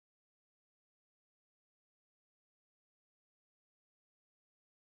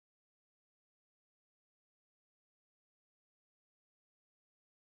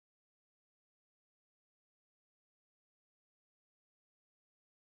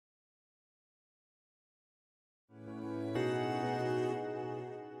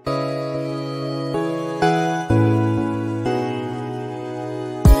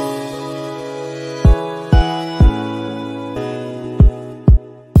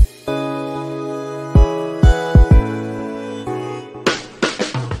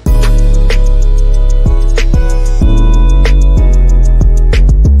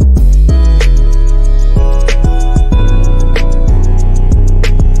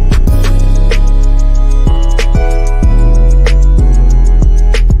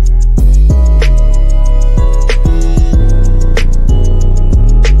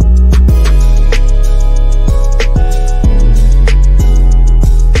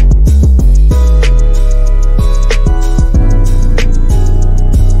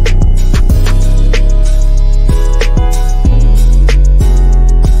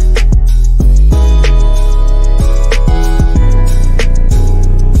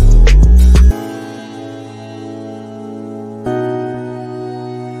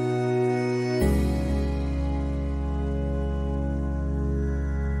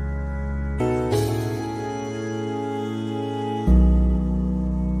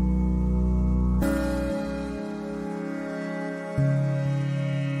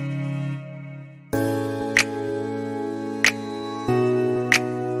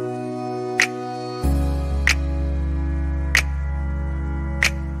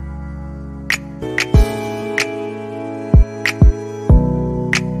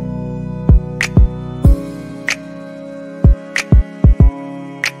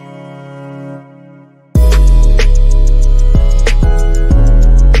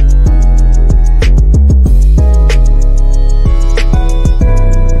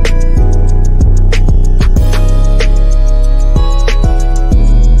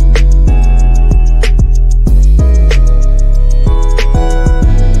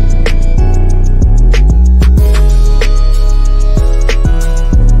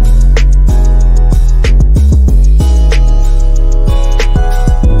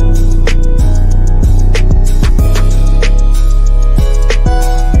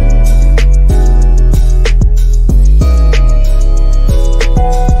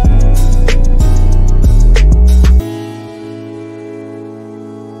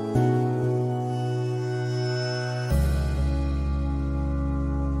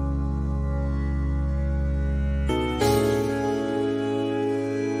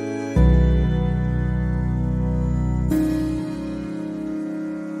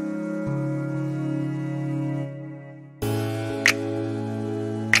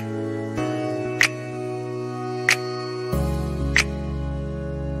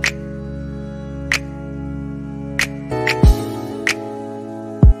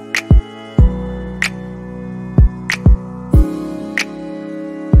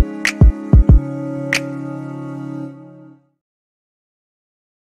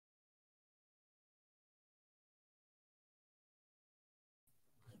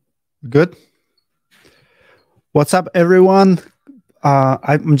Good. What's up, everyone?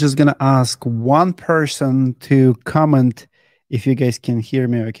 I'm just gonna ask one person to comment if you guys can hear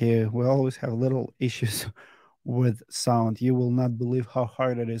me. Okay, we always have little issues with sound. You will not believe how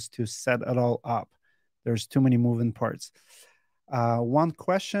hard it is to set it all up. There's too many moving parts. One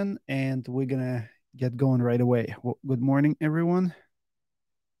question, and we're gonna get going right away. Good morning, everyone.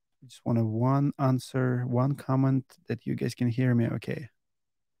 I just want one answer, one comment that you guys can hear me. Okay,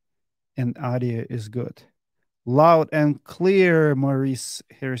 and audio is good. Loud and clear, Maurice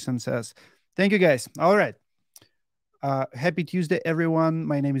Harrison says. Thank you, guys. All right. Happy Tuesday, everyone.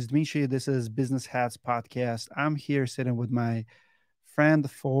 My name is Dmitry. This is Business Hats Podcast. I'm here sitting with my friend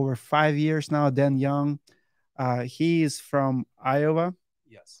for over 5 years now, Dan Young. He is from Iowa.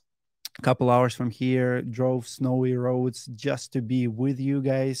 Yes. A couple hours from here, drove snowy roads just to be with you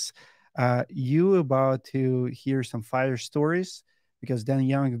guys. You about to hear some fire stories because Dan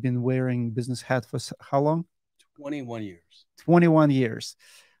Young have been wearing business hat for how long? 21 years. 21 years.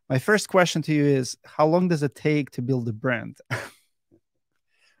 My first question to you is, how long does it take to build a brand?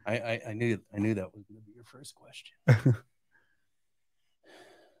 I knew that was going to be your first question.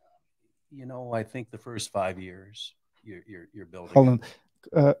 I think the first 5 years you're building. Hold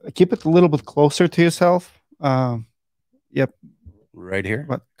on. Keep it a little bit closer to yourself. Yep. Right here?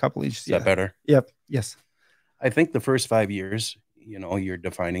 What, couple inches. Is that better? Yep. Yes. I think the first 5 years, you're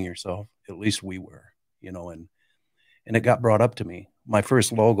defining yourself. At least we were, and it got brought up to me. My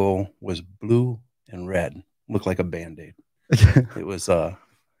first logo was blue and red, looked like a Band-Aid. It was, but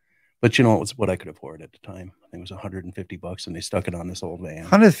it was what I could afford at the time. I think it was $150, and they stuck it on this old van.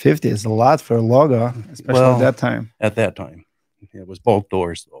 150 is a lot for a logo, especially at that time. At that time, it was bulk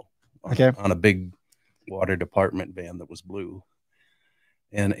doors though. Okay. On a big water department van that was blue,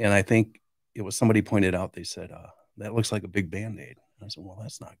 and I think it was somebody pointed out. They said that looks like a big Band-Aid. I said, well,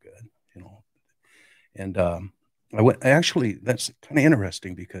 that's not good, And actually, that's kind of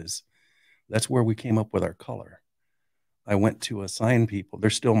interesting because that's where we came up with our color. I went to assign people. They're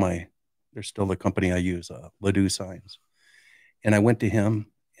still the company I use, Ledoux Signs. And I went to him,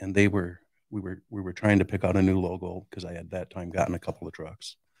 and we were trying to pick out a new logo because I had that time gotten a couple of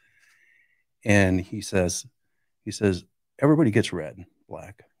trucks. And he says, everybody gets red,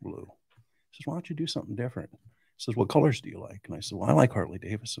 black, blue. He says, why don't you do something different? He says, what colors do you like? And I said, well, I like Harley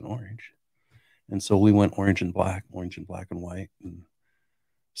Davidson orange. And so we went orange and black and white. And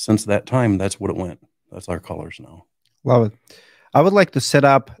since that time, that's what it went. That's our colors now. Love it. I would like to set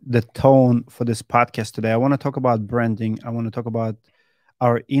up the tone for this podcast today. I want to talk about branding. I want to talk about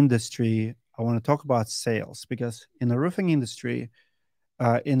our industry. I want to talk about sales because in the roofing industry,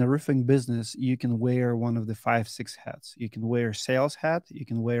 in the roofing business, you can wear one of the 5-6 hats. You can wear sales hat. You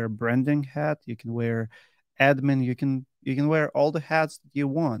can wear branding hat. You can wear admin. You can wear all the hats that you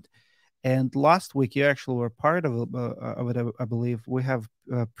want. And last week, you actually were part of it, I believe. We have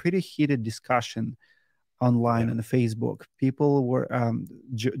a pretty heated discussion online on Facebook. People were,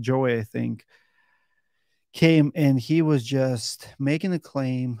 Joey, I think, came and he was just making a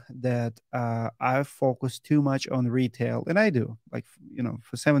claim that I focus too much on retail. And I do. Like,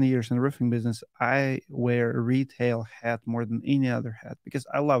 for 7 years in the roofing business, I wear a retail hat more than any other hat because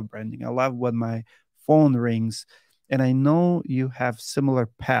I love branding. I love when my phone rings. And I know you have similar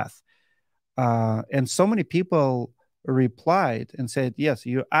path. And so many people replied and said, yes,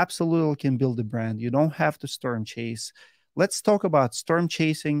 you absolutely can build a brand. You don't have to storm chase. Let's talk about storm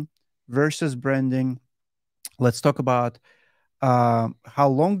chasing versus branding. Let's talk about how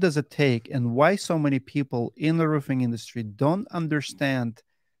long does it take and why so many people in the roofing industry don't understand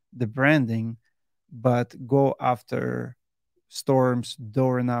the branding, but go after storms,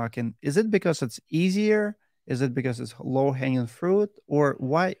 door knocking. Is it because it's easier? Is it because it's low-hanging fruit? Or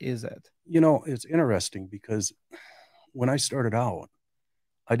why is it? It's interesting because when I started out,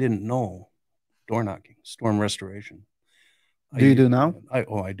 I didn't know door knocking, storm restoration. Do you do now?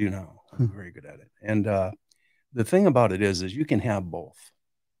 I do now. I'm very good at it. And the thing about it is you can have both.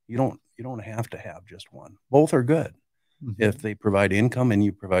 You don't have to have just one. Both are good if they provide income and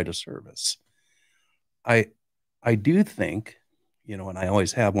you provide a service. I do think, and I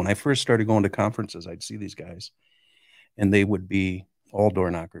always have, when I first started going to conferences, I'd see these guys and they would be all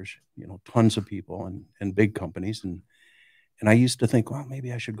door knockers, tons of people and big companies. And I used to think, well,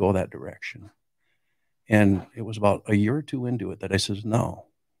 maybe I should go that direction. And it was about a year or two into it that I said, no,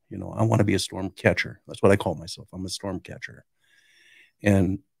 I want to be a storm catcher. That's what I call myself. I'm a storm catcher.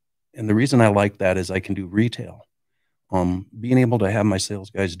 And the reason I like that is I can do retail. Being able to have my sales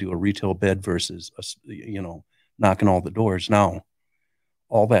guys do a retail bed versus, knocking all the doors. Now,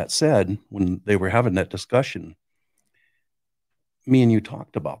 all that said, when they were having that discussion, me and you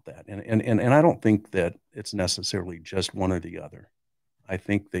talked about that. And I don't think that it's necessarily just one or the other. I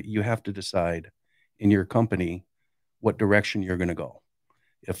think that you have to decide in your company what direction you're going to go.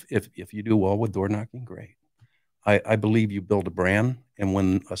 If you do well with door knocking, great. I believe you build a brand, and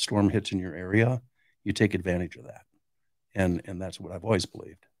when a storm hits in your area, you take advantage of that. And that's what I've always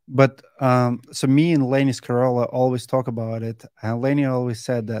believed. But so me and Lenny Scarola always talk about it. And Lenny always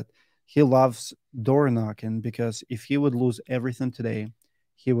said that he loves door knocking because if he would lose everything today,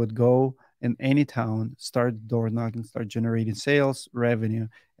 he would go in any town, start door knocking, start generating sales, revenue.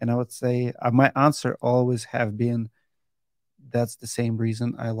 And I would say my answer always have been that's the same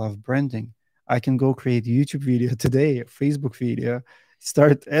reason I love branding. I can go create YouTube video today, a Facebook video,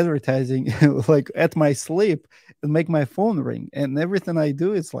 start advertising like at my sleep and make my phone ring. And everything I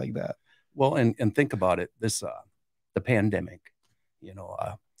do is like that. Well, and think about it. This the pandemic, you know,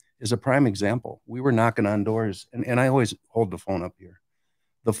 is a prime example. We were knocking on doors, and I always hold the phone up here.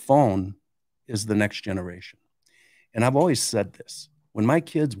 The phone is the next generation. And I've always said this. When my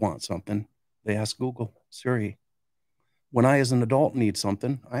kids want something, they ask Google, Siri. When I, as an adult, need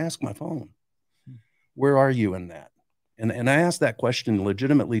something, I ask my phone. Where are you in that? And I ask that question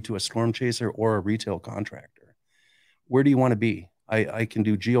legitimately to a storm chaser or a retail contractor. Where do you want to be? I can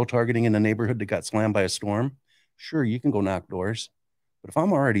do geo-targeting in a neighborhood that got slammed by a storm. Sure, you can go knock doors. But if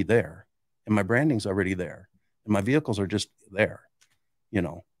I'm already there and my branding's already there and my vehicles are just there, you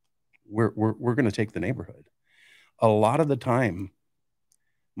know, we're going to take the neighborhood. A lot of the time,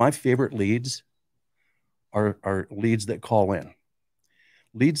 my favorite leads are leads that call in.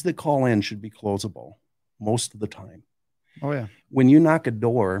 Leads that call in should be closable most of the time. Oh, yeah. When you knock a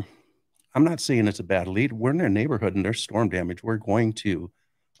door, I'm not saying it's a bad lead. We're in a neighborhood and there's storm damage. We're going to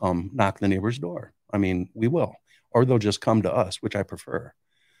knock the neighbor's door. I mean, we will. Or they'll just come to us, which I prefer.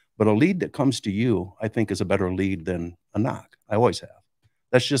 But a lead that comes to you, I think, is a better lead than a knock. I always have.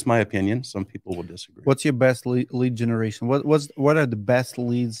 That's just my opinion. Some people will disagree. What's your best lead generation? What are the best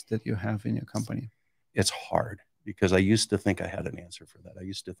leads that you have in your company? It's hard because I used to think I had an answer for that. I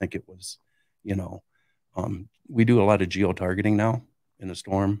used to think it was, you know, we do a lot of geo-targeting now in a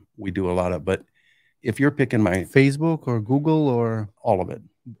storm. We do a lot of, but if you're picking my Facebook or Google or all of it,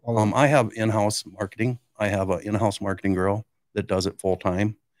 I have in-house marketing. I have an in-house marketing girl that does it full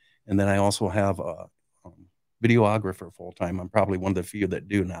time. And then I also have a videographer full time. I'm probably one of the few that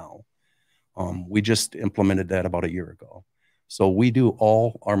do now. We just implemented that about a year ago. So we do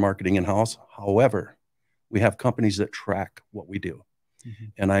all our marketing in-house. However, we have companies that track what we do. Mm-hmm.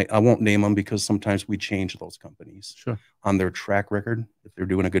 And I won't name them because sometimes we change those companies on their track record. If they're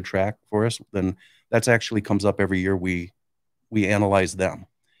doing a good track for us, then that's actually comes up every year. We analyze them.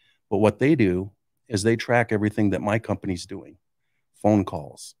 But what they do is they track everything that my company's doing. Phone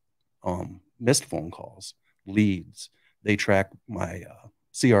calls, missed phone calls, leads. They track my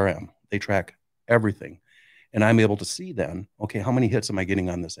CRM. They track everything. And I'm able to see then, okay, how many hits am I getting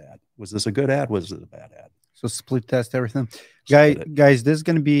on this ad? Was this a good ad? Was it a bad ad? So split test everything. Guys, this is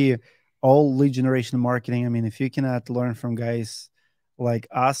going to be all lead generation marketing. I mean, if you cannot learn from guys like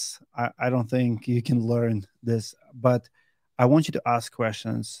us, I don't think you can learn this. But I want you to ask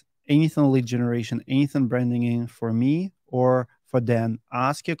questions. Anything lead generation, anything branding in for me or for Dan,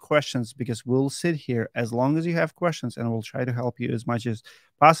 ask your questions because we'll sit here as long as you have questions and we'll try to help you as much as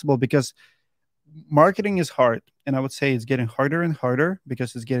possible because marketing is hard. And I would say it's getting harder and harder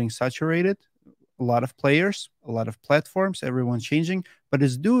because it's getting saturated. A lot of players, a lot of platforms, everyone's changing, but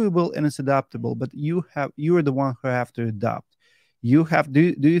it's doable and it's adaptable. But you are the one who have to adapt. You have,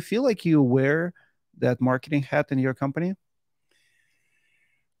 do you feel like you wear that marketing hat in your company?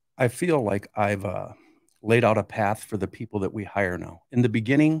 I feel like I've laid out a path for the people that we hire now. In the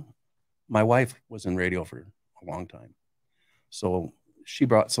beginning, my wife was in radio for a long time. So she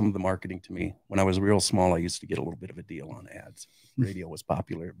brought some of the marketing to me. When I was real small, I used to get a little bit of a deal on ads. Radio was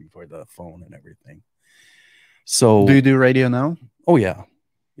popular before the phone and everything. So do you do radio now? Oh yeah.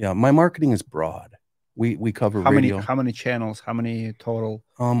 Yeah. My marketing is broad. We cover radio. How many channels? How many total?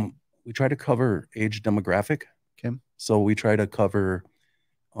 We try to cover age demographic. Okay. So we try to cover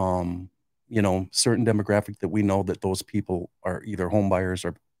you know, certain demographic that we know that those people are either home buyers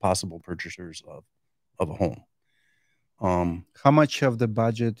or possible purchasers of a home. How much of the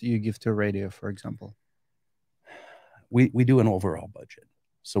budget you give to radio, for example? We do an overall budget.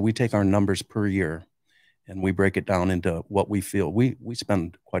 So we take our numbers per year and we break it down into what we feel. We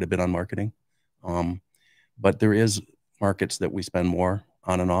spend quite a bit on marketing. But there is markets that we spend more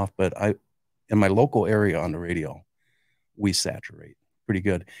on and off. But in my local area on the radio, we saturate pretty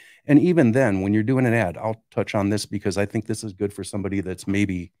good. And even then, when you're doing an ad, I'll touch on this because I think this is good for somebody that's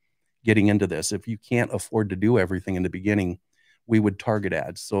maybe getting into this. If you can't afford to do everything in the beginning, we would target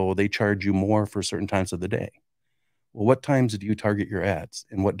ads. So they charge you more for certain times of the day. Well, what times do you target your ads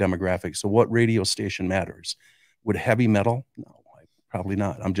and what demographics? So what radio station matters? Would heavy metal? No, probably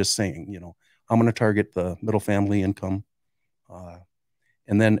not. I'm just saying, you know, I'm going to target the middle family income.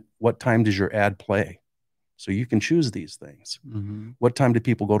 And then what time does your ad play? So you can choose these things. Mm-hmm. What time do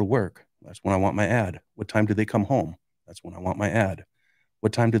people go to work? That's when I want my ad. What time do they come home? That's when I want my ad.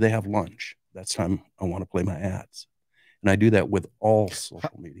 What time do they have lunch? That's time I want to play my ads. And I do that with all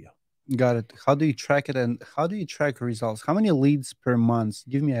social media. Got it. How do you track it, and how do you track results? How many leads per month?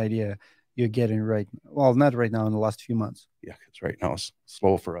 Give me an idea you're getting right. Well, not right now, in the last few months. Yeah, because right now it's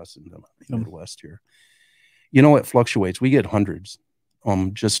slow for us in the Midwest here. You know, it fluctuates. We get hundreds.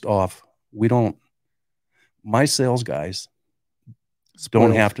 Just off. We don't. My sales guys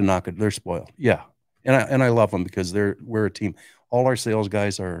don't have to knock it. They're spoiled. Yeah, and I love them because we're a team. All our sales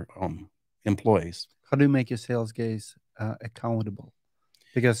guys are employees. How do you make your sales guys accountable?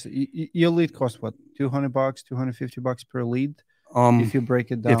 Because your lead costs what, $200, $250 per lead. If you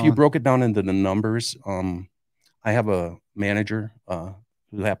break it down, if you broke it down into the numbers, I have a manager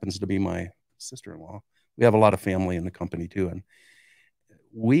who happens to be my sister-in-law. We have a lot of family in the company too, and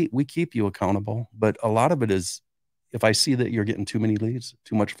we keep you accountable. But a lot of it is, if I see that you're getting too many leads,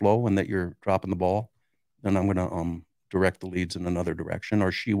 too much flow, and that you're dropping the ball, then I'm going to direct the leads in another direction,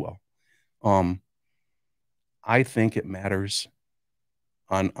 or she will. I think it matters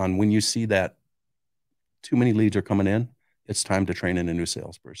on when you see that too many leads are coming in, it's time to train in a new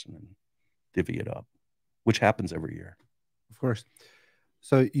salesperson and divvy it up, which happens every year. Of course.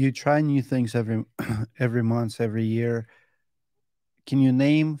 So you try new things every month, every year. Can you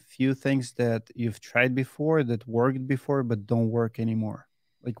name few things that you've tried before that worked before but don't work anymore?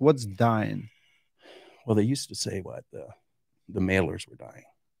 Like, what's dying? Well, they used to say what the mailers were dying,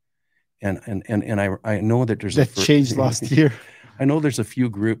 and I know that there's that changed last year. I know there's a few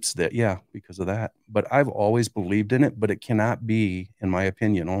groups that, yeah, because of that, but I've always believed in it. But it cannot be, in my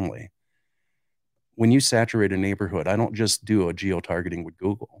opinion, only. When you saturate a neighborhood, I don't just do a geo-targeting with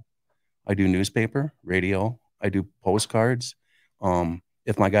Google. I do newspaper, radio, I do postcards.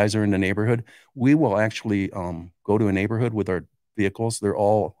 If my guys are in the neighborhood, we will actually go to a neighborhood with our vehicles. They're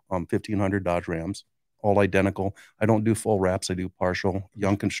all 1500 Dodge Rams, all identical. I don't do full wraps. I do partial,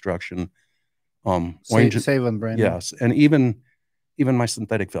 young construction. Save on brand. Yes, and even my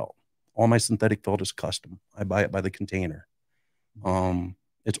synthetic felt. All my synthetic felt is custom. I buy it by the container.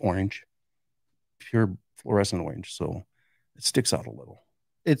 It's orange, pure fluorescent orange, so it sticks out a little.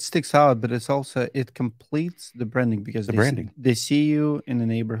 It sticks out, but it's also, it completes the branding, because they see you in the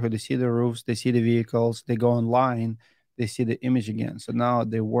neighborhood, they see the roofs, they see the vehicles, they go online, they see the image again. So now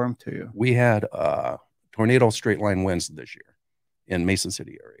they warm to you. We had tornado straight line winds this year in Mason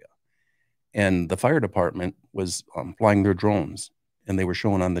City area, and the fire department was flying their drones, and they were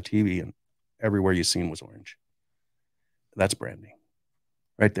showing on the TV, and everywhere you seen was orange. That's branding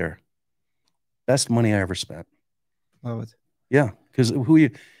right there. Best money I ever spent. Love it. Yeah, because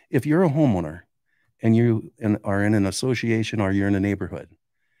if you're a homeowner and you are in an association, or you're in a neighborhood,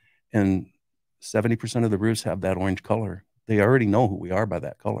 and 70% of the roofs have that orange color, they already know who we are by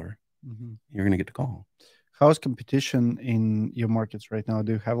that color. Mm-hmm. You're going to get the call. How's competition in your markets right now?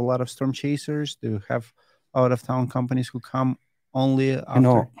 Do you have a lot of storm chasers? Do you have out-of-town companies who come only after? You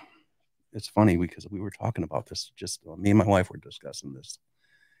know, it's funny because we were talking about this. Just me and my wife were discussing this.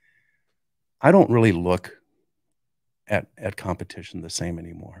 I don't really look at competition the same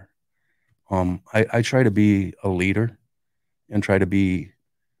anymore. I try to be a leader and try to be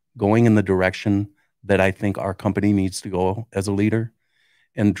going in the direction that I think our company needs to go as a leader,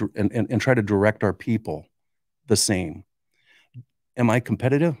 and try to direct our people the same. Am I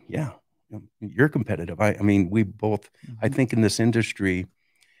competitive? Yeah, you're competitive. I mean, we both, mm-hmm. I think in this industry,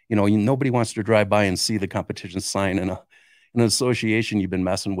 you know, nobody wants to drive by and see the competition sign in an association you've been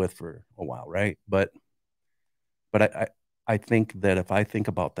messing with for a while, right? But I think that if I think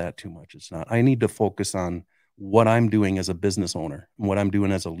about that too much, it's not. I need to focus on what I'm doing as a business owner and what I'm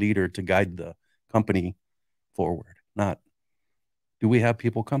doing as a leader to guide the company forward. Not, do we have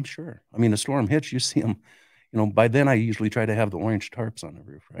people come? Sure. I mean, a storm hits, you see them. You know, by then I usually try to have the orange tarps on the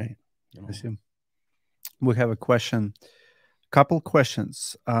roof, right? You know? I see. We have a question. Couple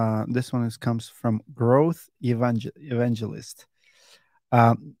questions. This one comes from Growth Evangelist.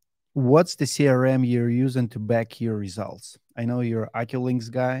 What's the CRM you're using to back your results? I know you're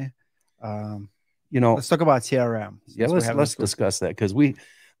AccuLinks guy. You know, let's talk about CRM. Yeah, let's discuss that, because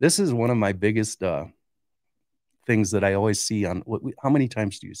this is one of my biggest things that I always see on. How many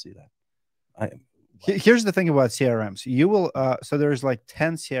times do you see that? Here's the thing about CRMs. You will so there's like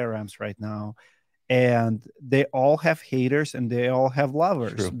 10 CRMs right now, and they all have haters and they all have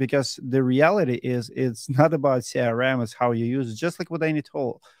lovers, True. because the reality is it's not about CRM, it's how you use it. Just like with any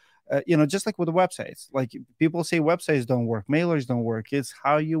tool, just like with the websites, like people say websites don't work, mailers don't work. It's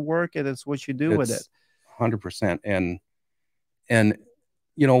how you work it, it's what you do with it. It's 100%. And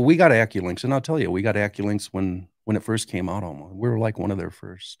we got AccuLinks, and I'll tell you, we got AccuLinks when it first came out. Almost, we were like one of their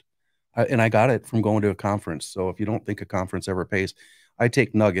first. And I got it from going to a conference. So if you don't think a conference ever pays, I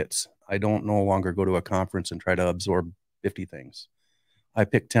take nuggets. I don't no longer go to a conference and try to absorb 50 things. I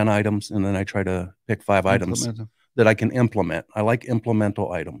pick 10 items, and then I try to pick 5 items that I can implement. I like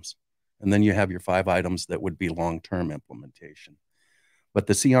implemental items. And then you have your 5 items that would be long-term implementation. But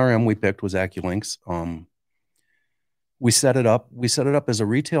the CRM we picked was AccuLinks. We set it up. We set it up as a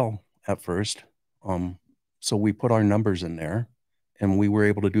retail at first. So we put our numbers in there, and we were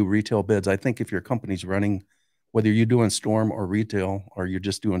able to do retail bids. I think if your company's running, whether you're doing storm or retail, or you're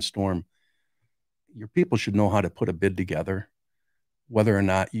just doing storm, your people should know how to put a bid together. Whether or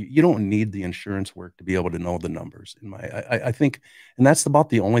not you don't need the insurance work to be able to know the numbers. I think, and that's about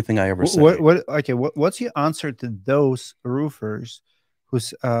the only thing I ever said. What's your answer to those roofers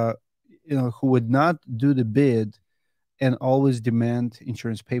who's who would not do the bid and always demand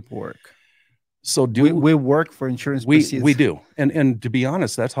insurance paperwork? So we work for insurance proceeds? We do, and to be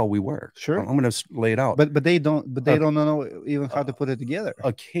honest, that's how we work. Sure, I'm going to lay it out. But they don't know even how to put it together.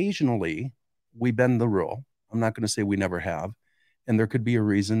 Occasionally, we bend the rule. I'm not going to say we never have. And there could be a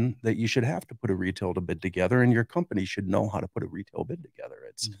reason that you should have to put a retail bid together, and your company should know how to put a retail bid together.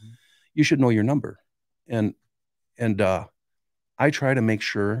 It's you should know your number, and I try to make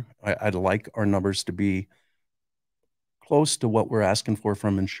sure I'd like our numbers to be close to what we're asking for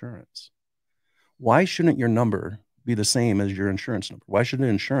from insurance. Why shouldn't your number be the same as your insurance number? Why shouldn't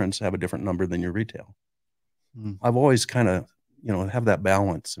insurance have a different number than your retail? I've always kind of have that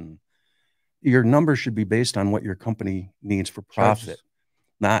balance, and your number should be based on what your company needs for profit, charges,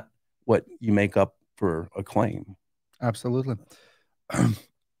 not what you make up for a claim. Absolutely.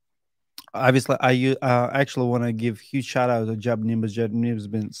 Obviously, I actually want to give huge shout out to Job Nimbus. Job Nimbus has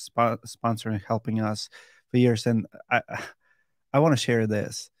been sponsoring, helping us for years, and I want to share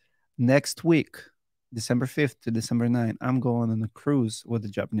this. Next week, December 5th to December 9th, I'm going on a cruise with the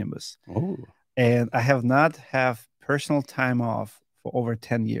Job Nimbus. Oh. And I have not have personal time off for over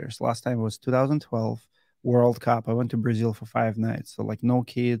 10 years. Last time was 2012 World Cup. I went to Brazil for 5 nights. So like no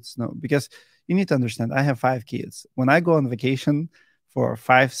kids, because you need to understand, I have 5 kids. When I go on vacation for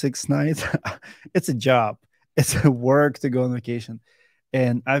 5, 6 nights, it's a job. It's a work to go on vacation.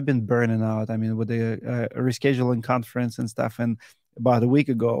 And I've been burning out. I mean, with the rescheduling conference and stuff. And about a week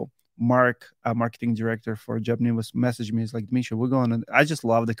ago, Mark, a marketing director for Job Nimbus, messaged me. He's like, Misha, we're going. And I just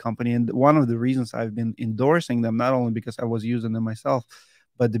love the company. And one of the reasons I've been endorsing them, not only because I was using them myself,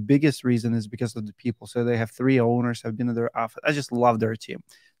 but the biggest reason is because of the people. So they have 3 owners. I've been in their office. I just love their team.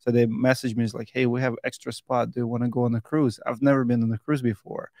 So they messaged me. It's like, hey, we have extra spot. Do you want to go on a cruise? I've never been on a cruise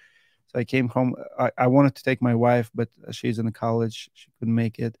before. So I came home. I wanted to take my wife, but she's in college. She couldn't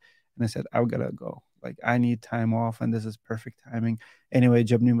make it. And I said, I've got to go. Like, I need time off, and this is perfect timing. Anyway,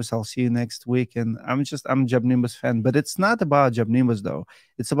 Job Nimbus, I'll see you next week. And I'm a Job Nimbus fan, but it's not about Job Nimbus though.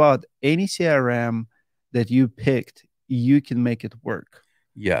 It's about any CRM that you picked, you can make it work.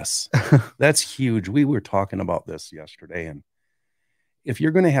 Yes, that's huge. We were talking about this yesterday, and if you're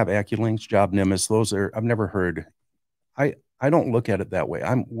going to have AccuLinks, Job Nimbus, those are, I've never heard. I don't look at it that way.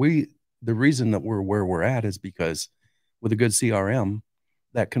 The reason that we're where we're at is because with a good CRM,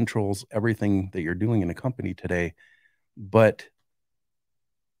 that controls everything that you're doing in a company today. But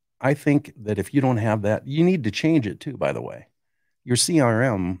I think that if you don't have that, you need to change it too, by the way. Your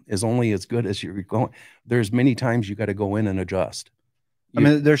CRM is only as good as you're going. There's many times you got to go in and adjust. I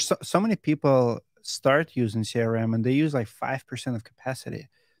mean, there's so many people start using CRM and they use like 5% of capacity.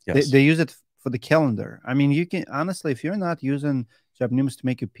 Yes. They use it for the calendar. I mean, you can, honestly, if you're not using Job Nimbus to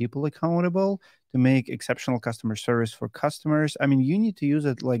make your people accountable, to make exceptional customer service for customers, I mean, you need to use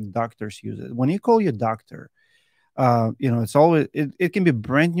it like doctors use it. When you call your doctor, it's always, it can be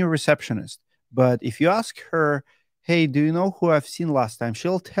brand new receptionist, but if you ask her, hey, do you know who I've seen last time?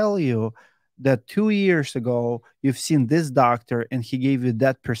 She'll tell you that 2 years ago, you've seen this doctor and he gave you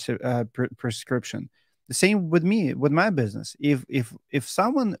that prescription. The same with me, with my business. If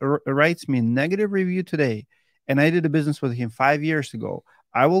someone writes me a negative review today, and I did a business with him 5 years ago,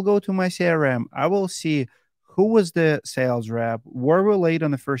 I will go to my CRM. I will see who was the sales rep, were we late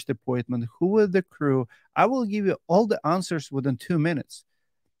on the first appointment, who was the crew. I will give you all the answers within 2 minutes.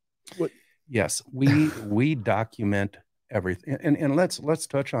 Yes, we document everything, and let's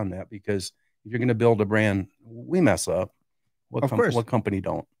touch on that, because if you're going to build a brand, we mess up. What company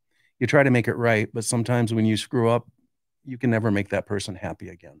don't? You try to make it right, but sometimes when you screw up, you can never make that person happy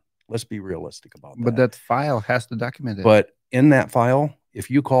again. Let's be realistic about But that. that file has to document it. But in that file, if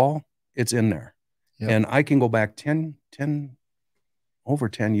you call, it's in there. Yep. And I can go back over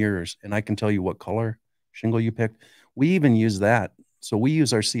 10 years and I can tell you what color shingle you picked. We even use that. So we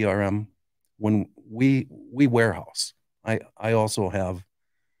use our CRM when we warehouse. I also have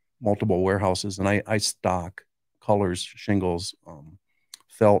multiple warehouses and I stock colors, shingles,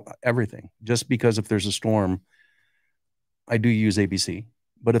 felt, everything. Just because if there's a storm, I do use ABC.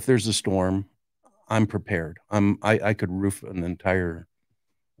 But if there's a storm, I'm prepared. I could roof an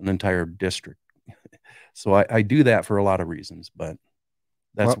entire district. So I do that for a lot of reasons, but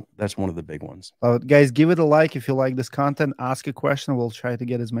Well, that's one of the big ones. guys, give it a like if you like this content. Ask a question. We'll try to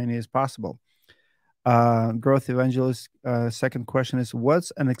get as many as possible. Growth Evangelist, second question is,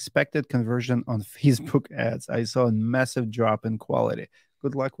 what's an expected conversion on Facebook ads? I saw a massive drop in quality.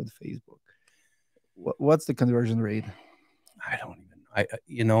 Good luck with Facebook. What's the conversion rate? I don't even.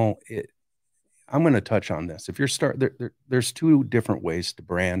 I'm going to touch on this. If you're there's two different ways to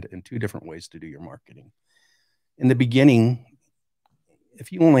brand and two different ways to do your marketing. In the beginning,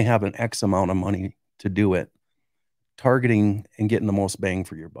 if you only have an X amount of money to do it, targeting and getting the most bang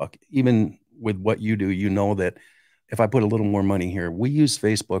for your buck, even with what you do, you know that if I put a little more money here, we use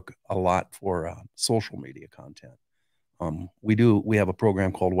Facebook a lot for social media content. We have a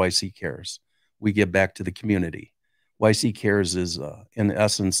program called YC Cares. We give back to the community. YC Cares is, in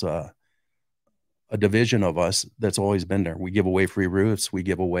essence, a division of us that's always been there. We give away free roofs. We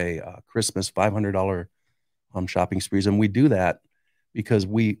give away Christmas $500 shopping sprees, and we do that because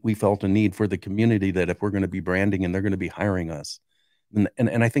we felt a need for the community, that if we're going to be branding and they're going to be hiring us,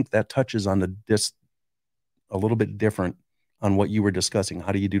 and I think that touches on a little bit different on what you were discussing.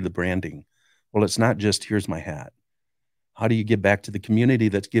 How do you do the branding? Well, it's not just here's my hat. How do you give back to the community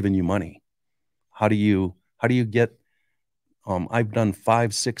that's given you money? How do you get? I've done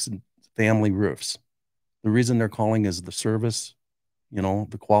 5, 6 family roofs. The reason they're calling is the service,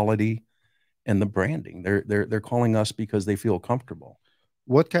 the quality, and the branding. They're calling us because they feel comfortable.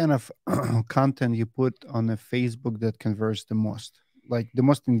 What kind of content you put on the Facebook that converts the most? Like the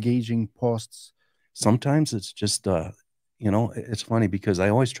most engaging posts? Sometimes it's just it's funny because I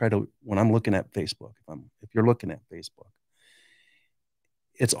always try to, when I'm looking at Facebook, if you're looking at Facebook,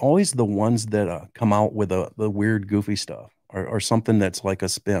 it's always the ones that come out with the weird, goofy stuff or something that's like a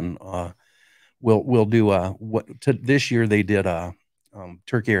spin. We'll do this year they did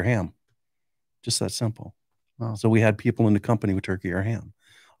turkey or ham, just that simple. Wow. So we had people in the company with turkey or ham,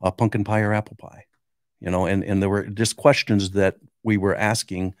 pumpkin pie or apple pie, and there were just questions that we were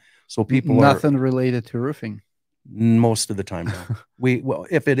asking. So people nothing related to roofing. Most of the time, no.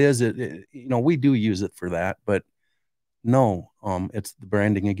 If it is, we do use it for that, but no, it's the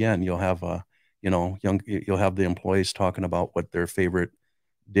branding again. You'll have you'll have the employees talking about what their favorite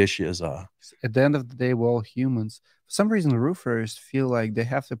dish is. At the end of the day, we're all humans. For some reason, roofers feel like they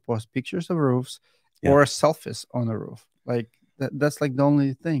have to post pictures of roofs or selfies on a roof. Like that's like the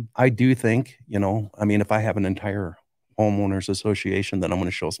only thing. I do think, if I have an entire homeowners association, then I'm going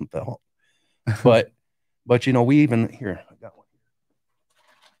to show some felt. But we even here, I got one.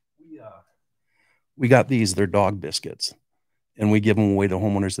 We got these, they're dog biscuits, and we give them away to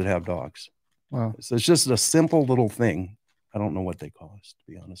homeowners that have dogs. Wow. So it's just a simple little thing. I don't know what they cost,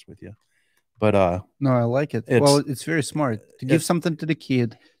 to be honest with you. But no, I like it. It's very smart to give something to the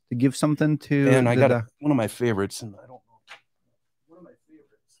kid, to give something to. And I got one of my favorites, and I don't know. One of my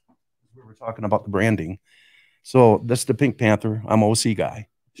favorites. We were talking about the branding. So that's the Pink Panther. I'm OC guy.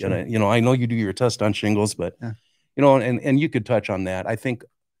 Sure. And I know you do your test on shingles, but and you could touch on that. I think,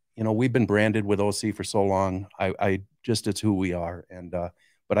 we've been branded with OC for so long. I just, it's who we are. And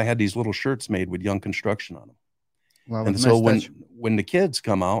but I had these little shirts made with Young Construction on them. Wow, and so when the kids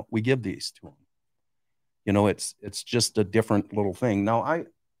come out, we give these to them. It's just a different little thing. Now, I'm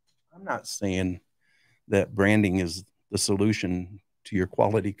not saying that branding is the solution to your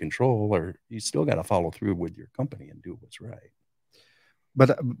quality control, or you still got to follow through with your company and do what's right.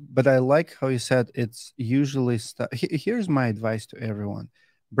 But I like how you said it's usually here's my advice to everyone: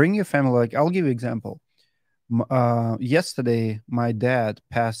 bring your family. Like, I'll give you an example. Yesterday, my dad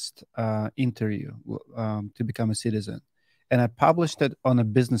passed interview to become a citizen, and I published it on a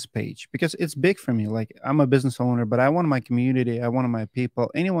business page because it's big for me. Like, I'm a business owner, but I want my community, I want my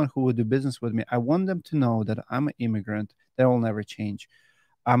people, anyone who would do business with me, I want them to know that I'm an immigrant. That will never change.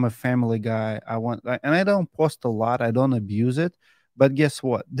 I'm a family guy. And I don't post a lot. I don't abuse it. But guess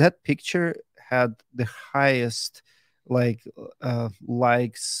what? That picture had the highest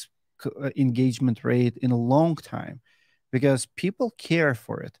likes, engagement rate in a long time because people care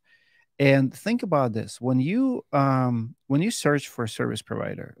for it. And think about this: when you search for a service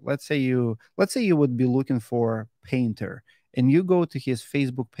provider, let's say you would be looking for a painter, and you go to his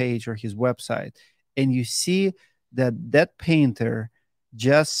Facebook page or his website, and you see that that painter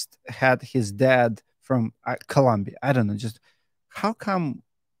just had his dad from Colombia. I don't know, just how come?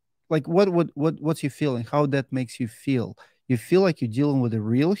 Like, what's you feeling? How that makes you feel? You feel like you're dealing with a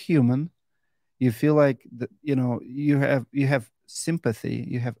real human. You feel like you have sympathy,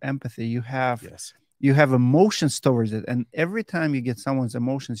 you have empathy, you have Yes, you have emotions towards it, and every time you get someone's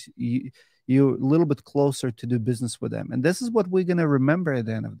emotions, you're a little bit closer to do business with them. And this is what we're going to remember at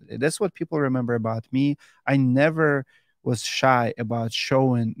the end of the day. That's what people remember about me. I never was shy about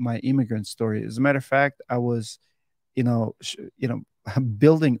showing my immigrant story. As a matter of fact, I was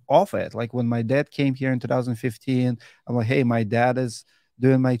building off it. Like when my dad came here in 2015, I'm like, hey, my dad is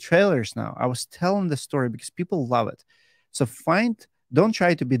doing my trailers now. I was telling the story because people love it. So don't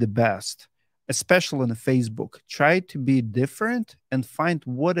try to be the best, especially on the Facebook. Try to be different and find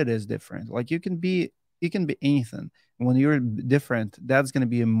what it is different. Like you can be anything. When you're different, that's going to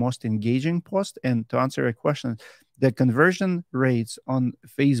be a most engaging post. And to answer your question, the conversion rates on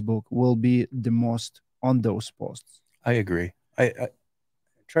Facebook will be the most on those posts. I agree. I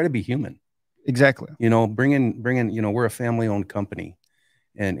try to be human. Exactly. Bring in. We're a family-owned company,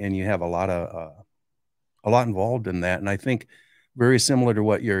 and you have a lot involved in that. And I think very similar to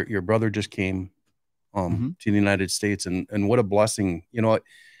what your brother just came Hmm. to the United States, and what a blessing.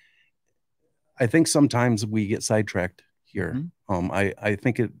 I think sometimes we get sidetracked here. Hmm. I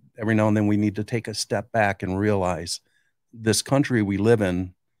think every now and then we need to take a step back and realize this country we live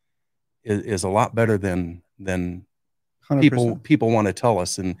in is a lot better than people 100%. people want to tell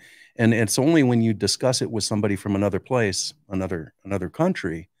us. And it's only when you discuss it with somebody from another place, another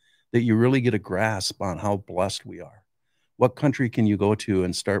country, that you really get a grasp on how blessed we are. What country can you go to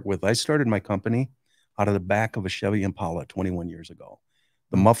and start with? I started my company out of the back of a Chevy Impala 21 years ago.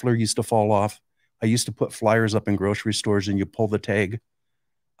 The Wow. muffler used to fall off. I used to put flyers up in grocery stores and you pull the tag.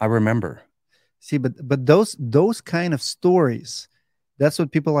 I remember. See, but those kind of stories, that's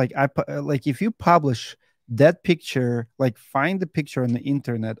what people like. Like if you publish that picture, like find the picture on the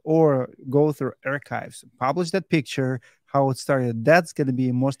internet or go through archives, publish that picture, how it started. That's going to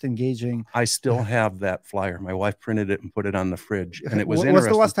be most engaging. I still have that flyer. My wife printed it and put it on the fridge, and it was What's the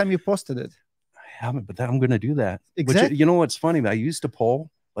interesting. last time you posted it? I haven't, but I'm going to do that. Which, Exactly. what's funny? I used to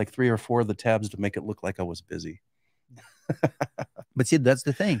pull like 3 or 4 of the tabs to make it look like I was busy. But see, that's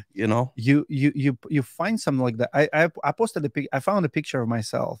the thing. You know, You find something like that. I posted a pic. I found a picture of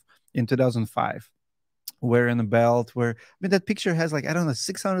myself in 2005 wearing a belt. Where I mean, that picture has like I don't know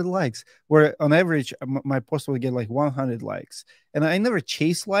 600 likes. Where on average, my post will get like 100 likes. And I never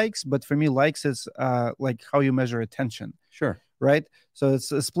chase likes, but for me, likes is like how you measure attention, sure. right? So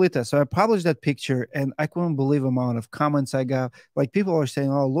it's a split test. So I published that picture, and I couldn't believe the amount of comments I got. Like people are saying,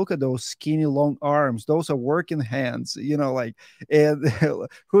 "Oh, look at those skinny, long arms. Those are working hands." Like, and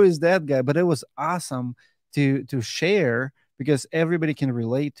who is that guy? But it was awesome to share because everybody can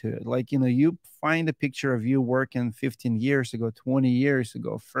relate to it. Like, you find a picture of you working 15 years ago, 20 years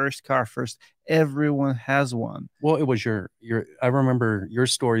ago, first car, first. Everyone has one. Well, it was your. I remember your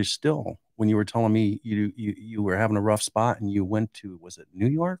story still when you were telling me you were having a rough spot and you went to, was it New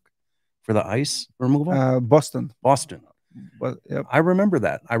York for the ice removal? Boston. Boston. But yep. I remember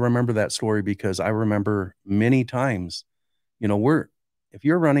that. I remember that story because I remember many times, if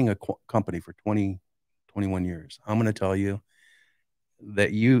you're running a company for 21 years, I'm going to tell you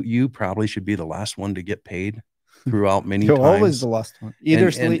that you probably should be the last one to get paid throughout many You're always times. the last one. And Either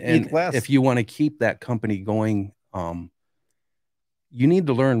and sleep, eat and less. if you want to keep that company going, you need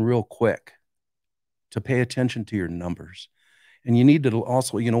to learn real quick to pay attention to your numbers. And you need to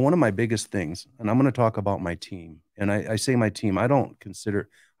also, one of my biggest things, and I'm going to talk about my team. And I say my team, I don't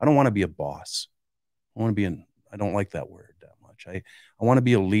want to be a boss. I don't like that word that much. I want to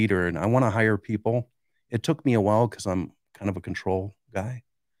be a leader and I want to hire people. It took me a while because I'm kind of a control guy,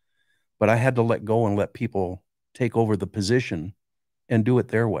 but I had to let go and let people take over the position and do it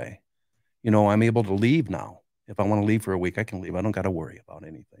their way. I'm able to leave now. If I want to leave for a week, I can leave. I don't got to worry about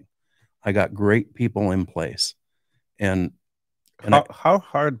anything. I got great people in place. And How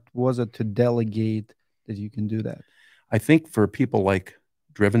hard was it to delegate that you can do that? I think for people like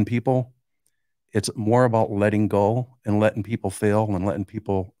driven people, it's more about letting go and letting people fail and letting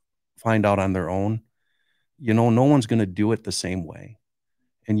people find out on their own. No one's going to do it the same way.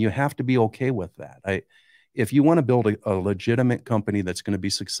 And you have to be okay with that. If you want to build a legitimate company that's going to be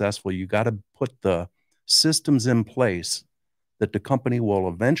successful, you got to put the systems in place that the company will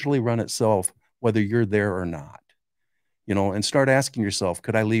eventually run itself, whether you're there or not. and start asking yourself,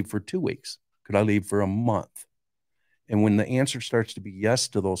 could I leave for 2 weeks? Could I leave for a month? And when the answer starts to be yes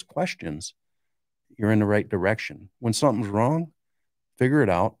to those questions, you're in the right direction. When something's wrong, figure it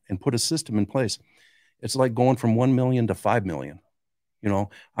out and put a system in place. It's like going from 1 million to 5 million.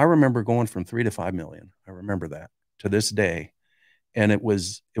 I remember going from 3 to 5 million. I remember that to this day. And it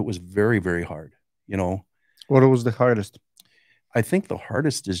was very, very hard. What was the hardest? I think the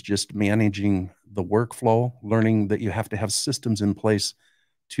hardest is just managing the workflow, learning that you have to have systems in place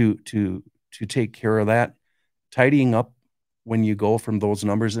to take care of that, tidying up when you go from those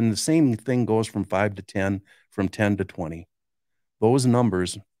numbers. And the same thing goes from 5 to 10, from 10 to 20. Those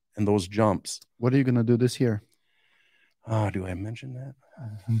numbers and those jumps. What are you going to do this year? Do I mention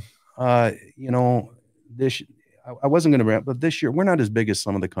that? This I wasn't going to ramp, but this year we're not as big as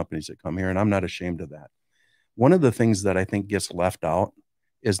some of the companies that come here, and I'm not ashamed of that. One of the things that I think gets left out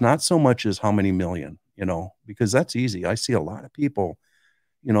is not so much as how many million, because that's easy. I see a lot of people,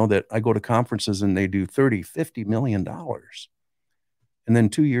 that I go to conferences and they do 30, $50 million. And then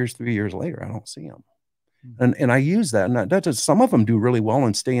 2 years, 3 years later, I don't see them. And I use that. And that just, some of them do really well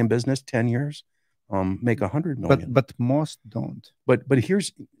and stay in business 10 years, make 100 million. But most don't. But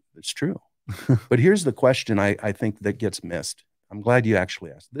it's true. But here's the question I think that gets missed. I'm glad you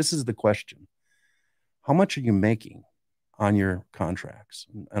actually asked. This is the question. How much are you making on your contracts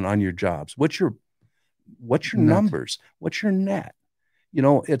and on your jobs? What's your net numbers? What's your net?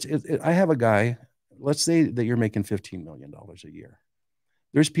 I have a guy, let's say that you're making $15 million a year.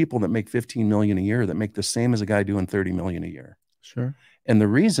 There's people that make 15 million a year that make the same as a guy doing 30 million a year. Sure. And the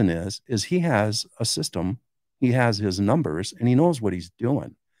reason is he has a system, he has his numbers, and he knows what he's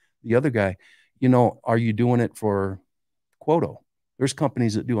doing. The other guy, are you doing it for quota? There's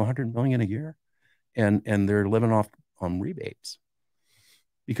companies that do 100 million a year and they're living off rebates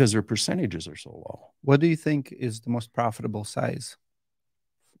because their percentages are so low. What do you think is the most profitable size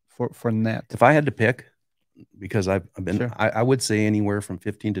for net? If I had to pick, because I've been, sure. I would say anywhere from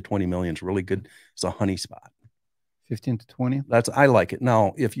 15 to 20 million is really good. It's a honey spot. 15 to 20. I like it.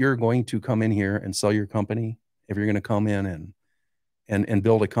 Now, if you're going to come in here and sell your company, if you're going to come in and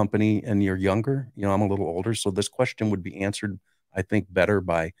build a company and you're younger, I'm a little older. So this question would be answered, I think, better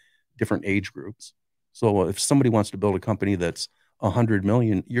by different age groups. So if somebody wants to build a company that's 100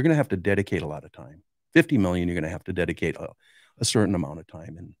 million, you're going to have to dedicate a lot of time. 50 million, you're going to have to dedicate a certain amount of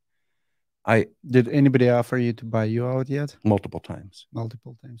time. And did anybody offer you to buy you out yet? Multiple times.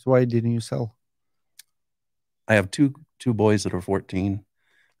 Multiple times. Why didn't you sell? I have two boys that are 14,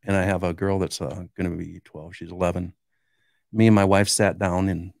 and I have a girl that's going to be 12. She's 11. Me and my wife sat down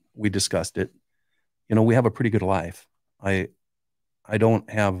and we discussed it. We have a pretty good life. I don't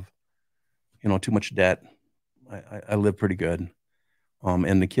have, too much debt. I live pretty good.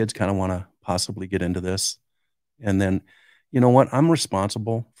 And the kids kind of want to possibly get into this. And then, you know what? I'm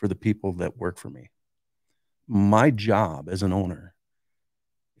responsible for the people that work for me. My job as an owner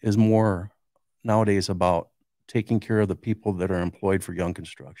is more nowadays about taking care of the people that are employed for Young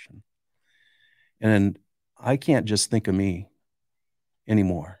Construction. And I can't just think of me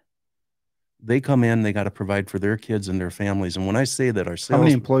anymore. They come in, they got to provide for their kids and their families. And when I say that our sales... How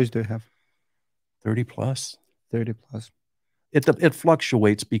many employees do you have? 30 plus. 30 plus. It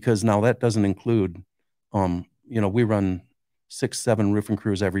fluctuates because now that doesn't include, we run 6-7 roofing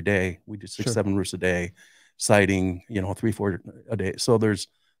crews every day. We do 6-7 roofs a day, siding, 3-4 a day. So there's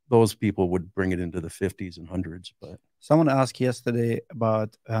those people would bring it into the 50s and hundreds. But someone asked yesterday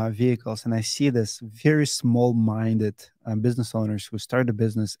about vehicles, and I see this very small-minded business owners who start a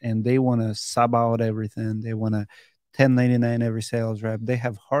business and they want to sub out everything. They want to 1099 every sales rep. They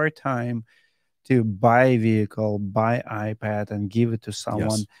have hard time to buy a vehicle, buy iPad, and give it to someone.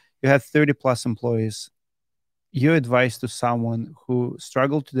 Yes. You have 30 plus employees. Your advice to someone who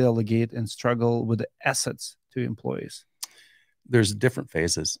struggle to delegate and struggle with the assets to employees? There's different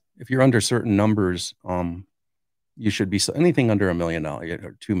phases. If you're under certain numbers, you should be anything under $1 million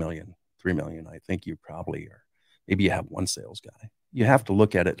or 2 million, 3 million. I think you probably are. Maybe you have one sales guy. You have to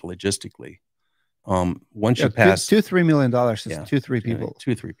look at it logistically. Once you pass $2-3 million, it's 2-3 people.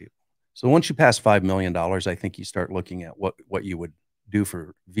 2-3 people. So once you pass $5 million, I think you start looking at what you would do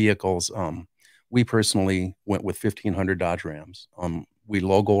for vehicles. We personally went with 1,500 Dodge Rams. We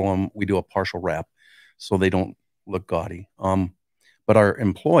logo them. We do a partial wrap so they don't look gaudy. But our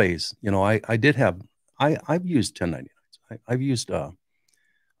employees, I've used 1099s.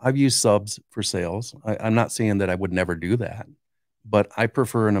 I've used subs for sales. I'm not saying that I would never do that, but I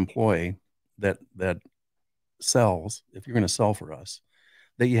prefer an employee that sells. If you're going to sell for us,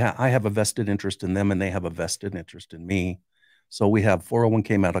 I have a vested interest in them and they have a vested interest in me. So we have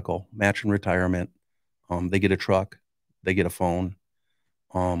 401k medical, match and retirement. They get a truck. they get a phone.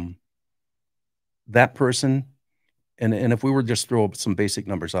 Um, that person, and if we were just throw some basic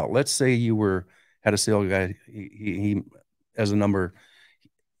numbers out, let's say you had a sales guy, he as a number,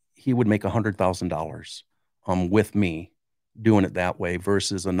 he would make $100,000 with me doing it that way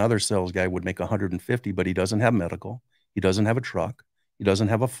versus another sales guy would make 150, but he doesn't have medical, he doesn't have a truck, he doesn't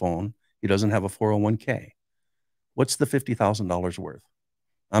have a phone, he doesn't have a 401k. What's the $50,000 worth?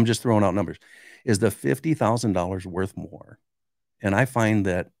 I'm just throwing out numbers. Is the $50,000 worth more? And I find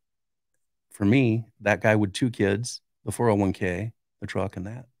that for me, that guy with 2 kids, the 401k, the truck, and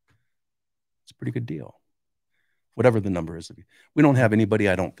that, it's a pretty good deal. Whatever the number is. We don't have anybody,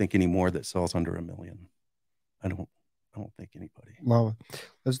 I don't think, anymore that sells under $1 million. I don't think anybody. Wow.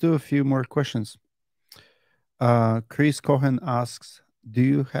 Let's do a few more questions. Chris Cohen asks,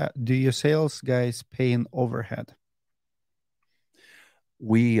 do your sales guys pay in overhead?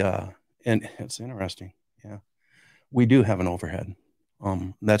 We and it's interesting. Yeah, we do have an overhead.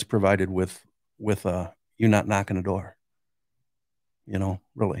 That's provided with you not knocking a door.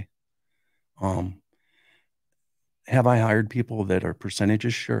 Really. Have I hired people that are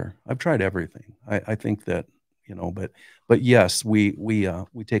percentages? Sure. I've tried everything. I think that, but yes, we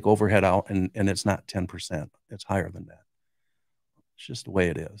take overhead out and it's not 10%. It's higher than that. It's just the way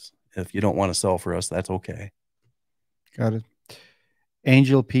it is. If you don't want to sell for us, that's okay. Got it.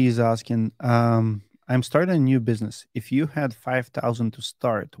 Angel P is asking, I'm starting a new business. If you had 5,000 to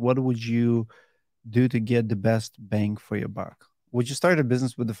start, what would you do to get the best bang for your buck? Would you start a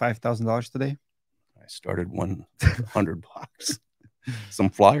business with the $5,000 today? I started one $100, some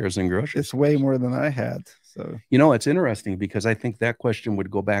flyers and groceries. It's way more than I had. So it's interesting because I think that question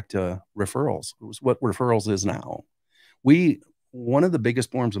would go back to referrals. It was what referrals is now. One of the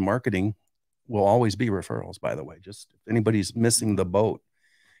biggest forms of marketing will always be referrals, by the way. Just if anybody's missing the boat,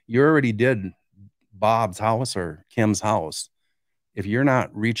 you already did Bob's house or Kim's house. If you're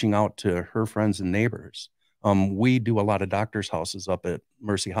not reaching out to her friends and neighbors, we do a lot of doctors' houses up at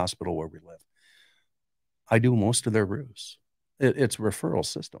Mercy Hospital where we live. I do most of their roofs. It's a referral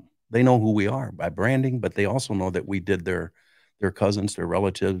system. They know who we are by branding, but they also know that we did their cousins, their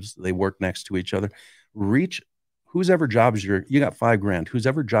relatives. They work next to each other. Reach whoever jobs you got $5,000,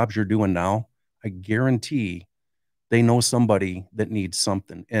 whoever jobs you're doing now, I guarantee they know somebody that needs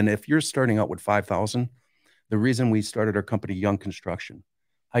something. And if you're starting out with 5,000, the reason we started our company, Young Construction,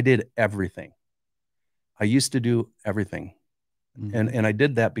 I did everything. I used to do everything. And I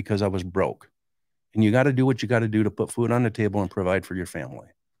did that because I was broke. And you got to do what you got to do to put food on the table and provide for your family.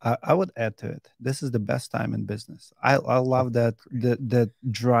 I would add to it. This is the best time in business. I love that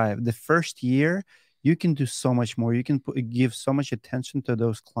drive. The first year, you can do so much more. You can give so much attention to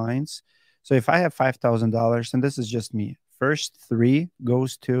those clients. So if I have $5,000, and this is just me, first 3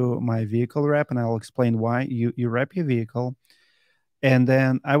 goes to my vehicle rep, and I'll explain why. You rep your vehicle, and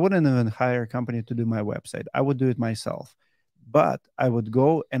then I wouldn't even hire a company to do my website. I would do it myself. But I would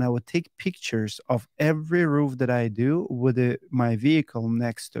go and I would take pictures of every roof that I do with my vehicle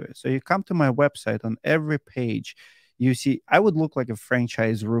next to it. So you come to my website, on every page, you see, I would look like a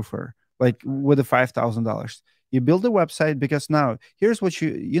franchise roofer, like with the $5,000. You build a website because now here's what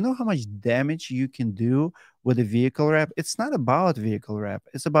you know how much damage you can do with a vehicle wrap. It's not about vehicle wrap.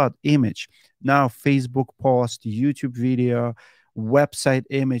 It's about image. Now, Facebook post, YouTube video, website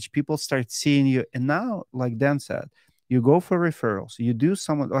image, people start seeing you. And now, like Dan said, you go for referrals. You do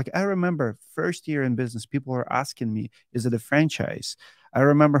someone, like I remember first year in business, people are asking me, is it a franchise? I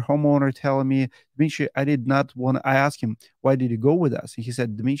remember homeowner telling me, Dmitry, I asked him, why did you go with us? And he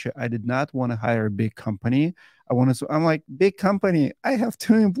said, Dmitry, I did not want to hire a big company. I'm like, big company. I have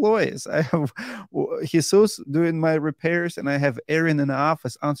 2 employees. I have Jesus doing my repairs, and I have Erin in the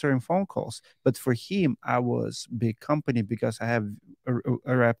office answering phone calls. But for him, I was big company because I have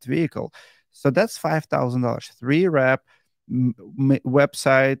a wrapped vehicle. So that's $5,000, 3 rep,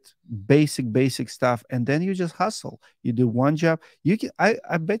 website, basic stuff, and then you just hustle. You do one job. You can,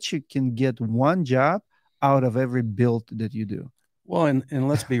 I bet you can get 1 job out of every build that you do. Well, and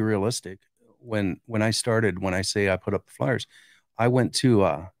let's be realistic. When I started, when I say I put up flyers, I went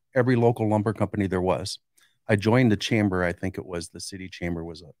to every local lumber company there was. I joined the chamber. I think it was the city chamber,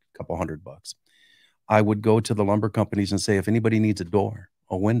 was a couple $100. I would go to the lumber companies and say, if anybody needs a door,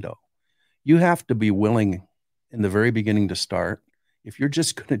 a window, you have to be willing in the very beginning to start. If you're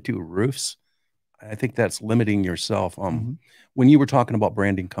just going to do roofs, I think that's limiting yourself. When you were talking about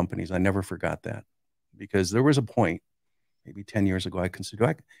branding companies, I never forgot that, because there was a point maybe 10 years ago, I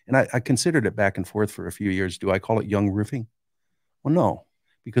considered it back and forth for a few years. Do I call it Young Roofing? Well, no,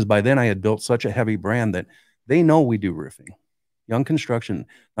 because by then I had built such a heavy brand that they know we do roofing. Young Construction.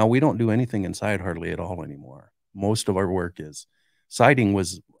 Now, we don't do anything inside hardly at all anymore. Most of our work is. Siding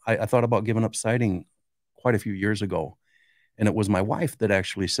was, I thought about giving up siding quite a few years ago. And it was my wife that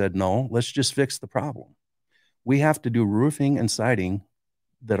actually said, no, let's just fix the problem. We have to do roofing and siding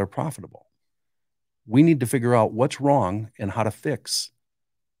that are profitable. We need to figure out what's wrong and how to fix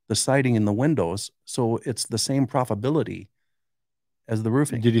the siding in the windows so it's the same profitability as the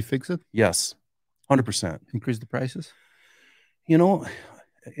roofing. Did he fix it? Yes, 100%. Increase the prices? You know,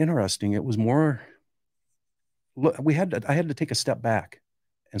 interesting. It was more, I had to take a step back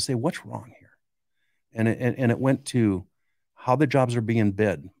and say, what's wrong here? And it went to how the jobs are being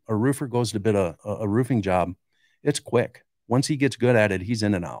bid. A roofer goes to bid a roofing job. It's quick. Once he gets good at it, he's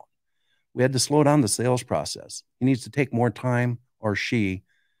in and out. We had to slow down the sales process. He needs to take more time, or she,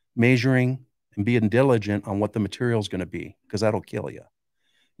 measuring and being diligent on what the material is going to be, because that'll kill you.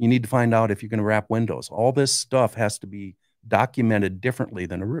 You need to find out if you're going to wrap windows. All this stuff has to be documented differently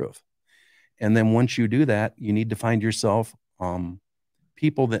than a roof. And then once you do that, you need to find yourself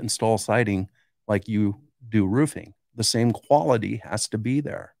people that install siding like you do roofing. The same quality has to be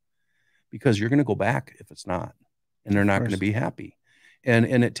there, because you're going to go back if it's not, and they're not going to be happy. And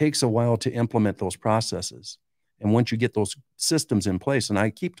it takes a while to implement those processes. And once you get those systems in place, and I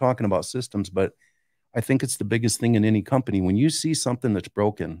keep talking about systems, but I think it's the biggest thing in any company. When you see something that's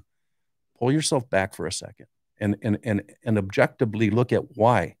broken, pull yourself back for a second and objectively look at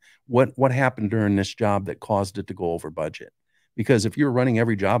why. What happened during this job that caused it to go over budget? Because if you're running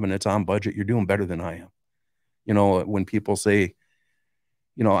every job and it's on budget, you're doing better than I am. You know, when people say,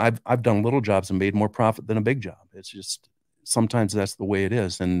 you know, I've done little jobs and made more profit than a big job. It's just, sometimes that's the way it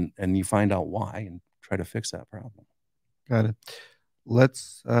is. And you find out why and try to fix that problem. Got it.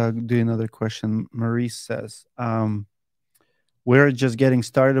 Let's do another question. Marie says, we're just getting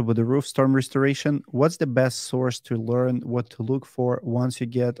started with the roof storm restoration. What's the best source to learn what to look for once you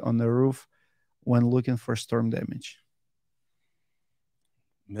get on the roof when looking for storm damage?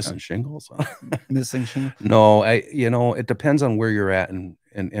 Missing shingles? Missing shingles? No, you know, it depends on where you're at. And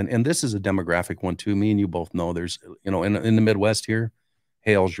this is a demographic one too. Me and you both know there's, you know, in the Midwest here,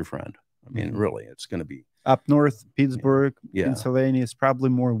 hail's your friend. I mean, really, it's going to be. Up north, Pittsburgh, Pennsylvania, is probably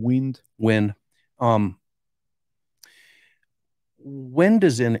more wind. Wind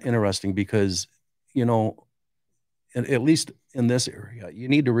is interesting because, you know, at least in this area, you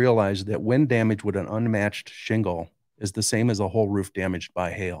need to realize that wind damage with an unmatched shingle is the same as a whole roof damaged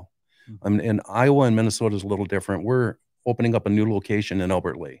by hail. And Iowa and Minnesota is a little different. We're opening up a new location in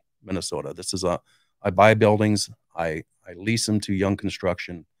Albert Lea, Minnesota. This is I buy buildings, I lease them to Young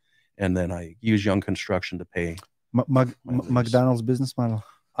Construction, and then I use Young Construction to pay McDonald's business model.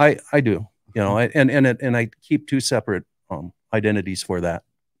 I do, you know, and I keep two separate identities for that.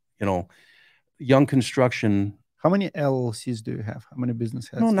 You know, Young Construction. How many LLCs do you have? How many business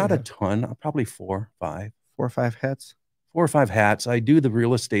heads? No, not a ton. Probably 4 or 5. 4 or 5 hats? 4 or 5 hats. I do the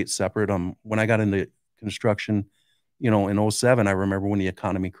real estate separate. When I got into construction, you know, in 2007, I remember when the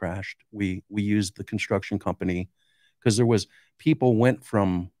economy crashed, we used the construction company because there was people went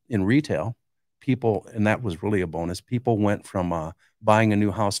from in retail, and that was really a bonus. People went from buying a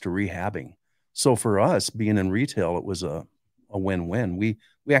new house to rehabbing. So for us being in retail, it was a win-win. We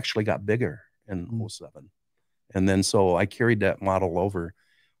actually got bigger in 2007. And then so I carried that model over.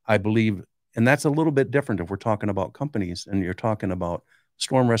 I believe, and that's a little bit different if we're talking about companies and you're talking about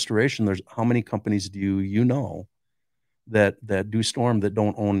storm restoration. There's how many companies do you know that do storm that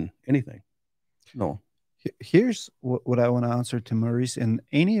don't own anything? No. Here's what I want to answer to Maurice and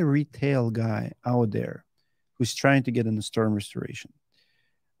any retail guy out there who's trying to get into storm restoration.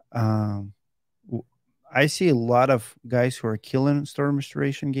 I see a lot of guys who are killing storm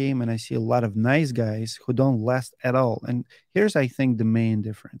restoration game, and I see a lot of nice guys who don't last at all. And here's, I think, the main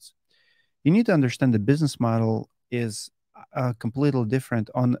difference. You need to understand the business model is completely different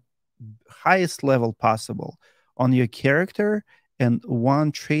on highest level possible on your character. And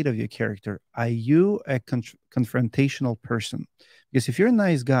one trait of your character, are you a confrontational person? Because if you're a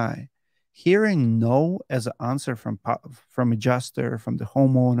nice guy, hearing no as an answer from adjuster, from the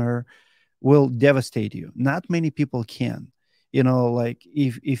homeowner, will devastate you. Not many people can. You know, like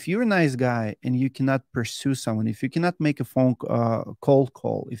if you're a nice guy and you cannot pursue someone, if you cannot make a cold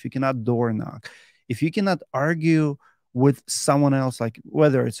call, if you cannot door knock, if you cannot argue with someone else, like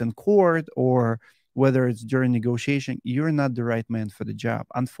whether it's in court or whether it's during negotiation, you're not the right man for the job,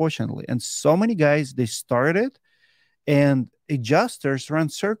 unfortunately. And so many guys, they started and adjusters run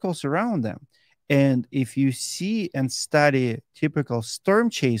circles around them. And if you see and study typical storm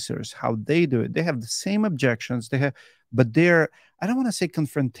chasers, how they do it, they have the same objections. But they're, I don't want to say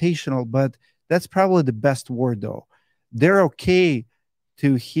confrontational, but that's probably the best word though. They're okay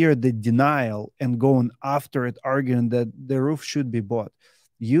to hear the denial and going after it, arguing that the roof should be bought.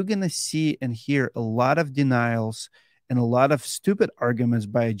 You're going to see and hear a lot of denials and a lot of stupid arguments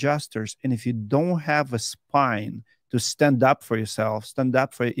by adjusters. And if you don't have a spine to stand up for yourself, stand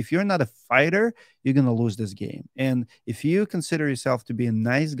up for, if you're not a fighter, you're going to lose this game. And if you consider yourself to be a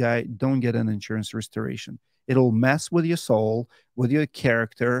nice guy, don't get an insurance restoration. It'll mess with your soul, with your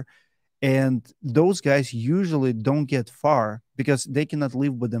character. And those guys usually don't get far because they cannot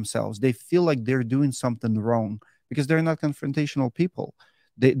live with themselves. They feel like they're doing something wrong because they're not confrontational people.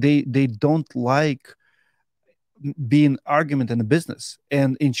 They don't like being argument in a business.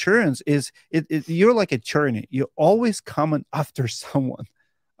 And insurance is you're like a journey. You're always coming after someone,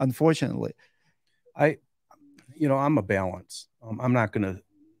 unfortunately. I'm a balance. I'm not going to,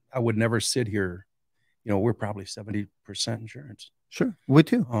 I would never sit here. We're probably 70% insurance. Sure, we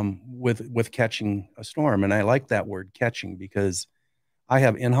too. With catching a storm. And I like that word catching because I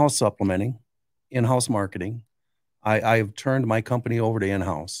have in-house supplementing, in-house marketing. I've turned my company over to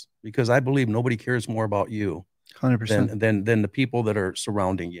in-house because I believe nobody cares more about you 100%. than the people that are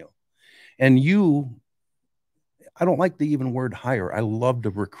surrounding you. And I don't like the even word hire. I love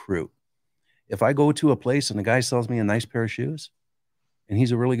to recruit. If I go to a place and the guy sells me a nice pair of shoes and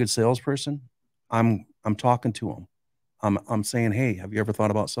he's a really good salesperson, I'm talking to him. I'm saying, hey, have you ever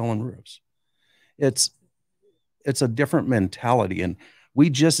thought about selling roofs? It's a different mentality. And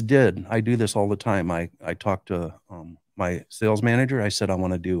I do this all the time. I talked to my sales manager. I said, I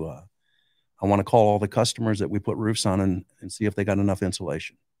want to call all the customers that we put roofs on and see if they got enough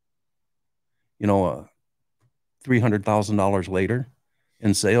insulation. $300,000 later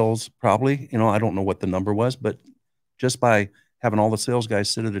in sales, probably, I don't know what the number was, but just by having all the sales guys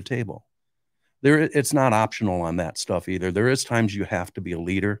sit at a table. It's not optional on that stuff either. There is times you have to be a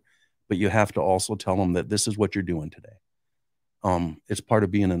leader, but you have to also tell them that this is what you're doing today. It's part of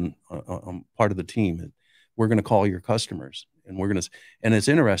being part of the team. We're going to call your customers and and it's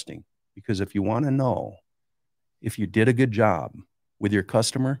interesting because if you want to know if you did a good job with your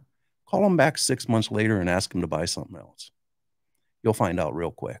customer, call them back 6 months later and ask them to buy something else. You'll find out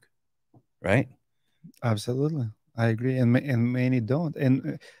real quick, right? Absolutely. I agree. And many don't.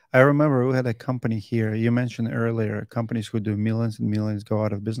 And I remember we had a company here. You mentioned earlier companies who do millions and millions go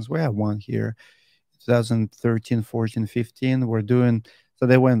out of business. We have one here, 2013, 14, 15. We're doing, so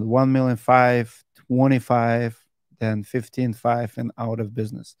they went 1,500,000, 25, then 15.5 and out of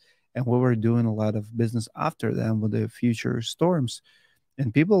business. And we were doing a lot of business after them with the future storms.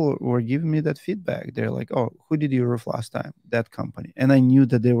 And people were giving me that feedback. They're like, oh, who did your roof last time? That company. And I knew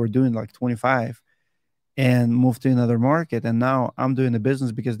that they were doing like 25 and moved to another market. And now I'm doing the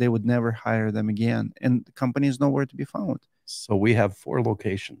business because they would never hire them again. And the company is nowhere to be found. So we have 4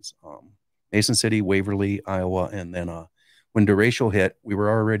 locations, Mason City, Waverly, Iowa. And then when derecho hit, we were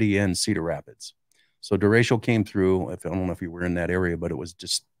already in Cedar Rapids. So derecho came through. I don't know if you were in that area, but it was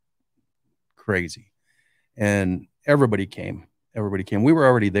just crazy. And everybody came. We were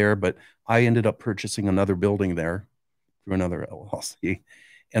already there, but I ended up purchasing another building there through another LLC,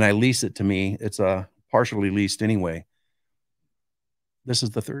 and I lease it to me. It's partially leased anyway. This is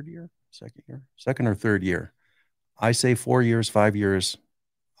the second or third year. I say 4 years, 5 years,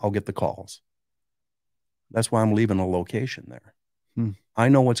 I'll get the calls. That's why I'm leaving a location there. I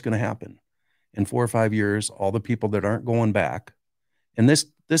know what's going to happen in 4 or 5 years. All the people that aren't going back, and this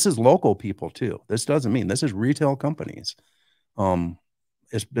is local people too. This doesn't mean this is retail companies.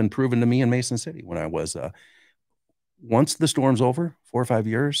 It's been proven to me in Mason City when I was, once the storm's over, 4 or 5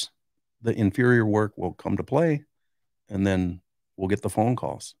 years, the inferior work will come to play, and then we'll get the phone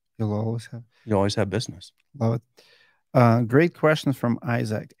calls. You always have business. Love it. Great question from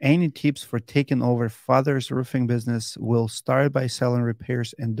Isaac. Any tips for taking over father's roofing business? Will start by selling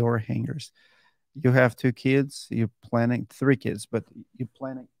repairs and door hangers. You have 2 kids. You're planning 3 kids, but you're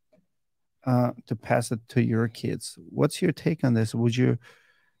planning to pass it to your kids. What's your take on this?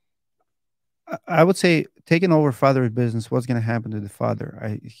 I would say taking over father's business, what's going to happen to the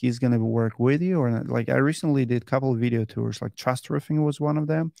father? He's going to work with you or not? Like I recently did a couple of video tours, like Trust Roofing was one of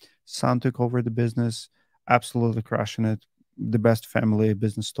them. Son took over the business, absolutely crushing it. The best family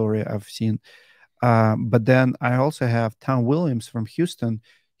business story I've seen. But then I also have Tom Williams from Houston.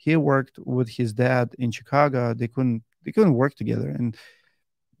 He worked with his dad in Chicago. They couldn't work together. And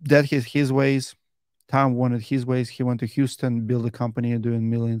that his ways. Tom wanted his ways. He went to Houston, built a company, doing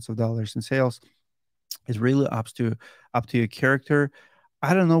millions of dollars in sales. It's really up to your character.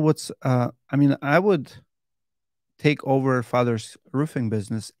 I don't know what's. I mean, I would take over father's roofing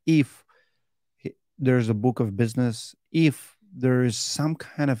business if there's a book of business, if there is some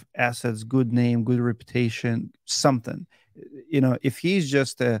kind of assets, good name, good reputation, something. If he's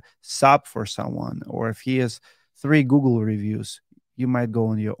just a sub for someone, or if he has 3 Google reviews, you might go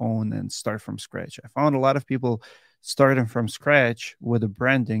on your own and start from scratch. I found a lot of people starting from scratch with the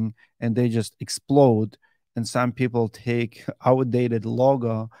branding, and they just explode. And some people take outdated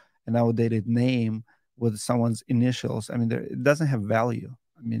logo and outdated name with someone's initials. I mean, it doesn't have value.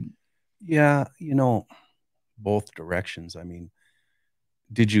 I mean, Yeah, both directions. I mean,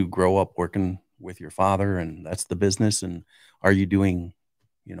 did you grow up working with your father and that's the business? And are you doing,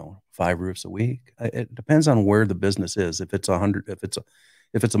 5 roofs a week? It depends on where the business is. If it's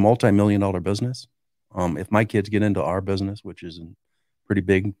a multi-million dollar business, if my kids get into our business, which is pretty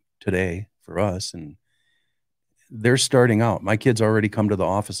big today for us, and they're starting out, my kids already come to the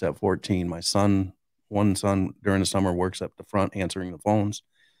office at 14. One son during the summer works up the front answering the phones.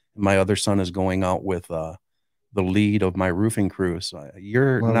 My other son is going out with the lead of my roofing crew. So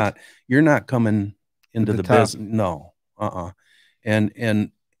you're not coming into the business. No.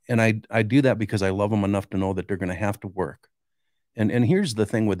 And I do that because I love them enough to know that they're going to have to work. And here's the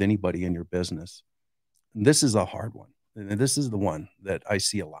thing with anybody in your business. This is a hard one. And this is the one that I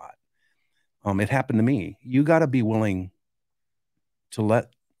see a lot. It happened to me. You got to be willing to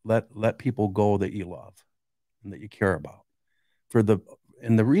let people go that you love and that you care about.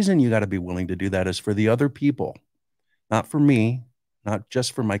 And the reason you got to be willing to do that is for the other people, not for me, not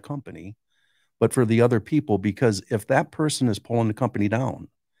just for my company, but for the other people. Because if that person is pulling the company down,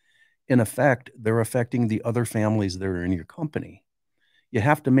 in effect, they're affecting the other families that are in your company. You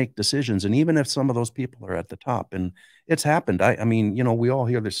have to make decisions. And even if some of those people are at the top, and it's happened, I mean, we all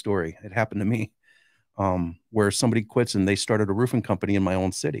hear this story. It happened to me, where somebody quits and they started a roofing company in my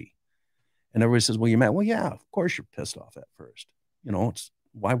own city. And everybody says, well, you're mad. Well, yeah, of course you're pissed off at first.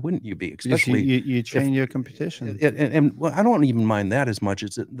 Why wouldn't you be? Especially you train your competition. And well, I don't even mind that as much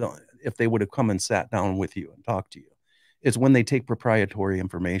as if they would have come and sat down with you and talked to you. It's when they take proprietary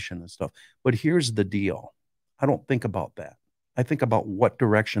information and stuff. But here's the deal. I don't think about that. I think about what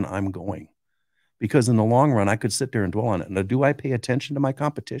direction I'm going, because in the long run, I could sit there and dwell on it. Now, do I pay attention to my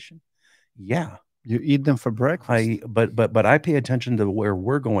competition? Yeah. You eat them for breakfast. But I pay attention to where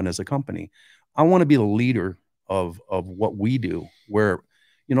we're going as a company. I want to be the leader of what we do, where,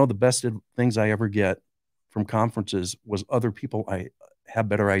 the best things I ever get from conferences was other people I have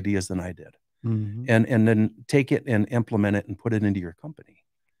better ideas than I did. Mm-hmm. And then take it and implement it and put it into your company.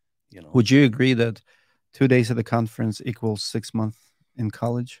 Would you agree that 2 days at the conference equals 6 months in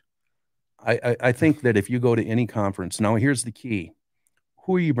college? I think that if you go to any conference, now here's the key.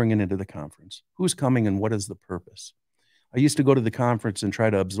 Who are you bringing into the conference? Who's coming and what is the purpose? I used to go to the conference and try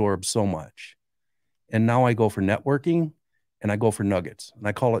to absorb so much. And now I go for networking and I go for nuggets. And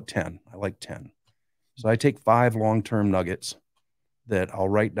I call it 10. I like 10. So I take 5 long-term nuggets that I'll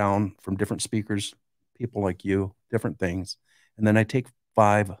write down from different speakers, people like you, different things. And then I take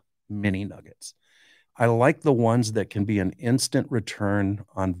 5 mini nuggets. I like the ones that can be an instant return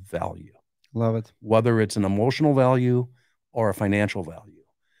on value. Love it. Whether it's an emotional value or a financial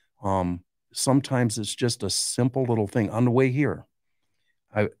value. Sometimes it's just a simple little thing. On the way here,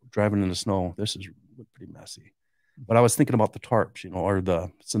 driving in the snow, this is pretty messy. But I was thinking about the tarps, or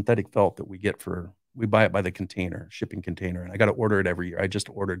the synthetic felt that we buy it by the container, shipping container, and I got to order it every year. I just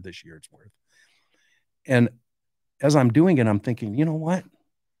ordered this year's worth. And as I'm doing it, I'm thinking, you know what?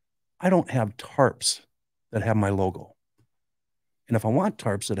 I don't have tarps that have my logo. And if I want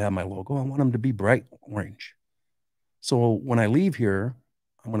tarps that have my logo, I want them to be bright orange. So when I leave here,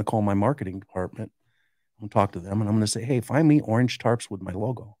 I'm going to call my marketing department. I'm going to talk to them and I'm going to say, hey, find me orange tarps with my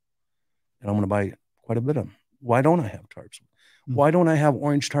logo. And I'm going to buy quite a bit of them. Why don't I have tarps? Why don't I have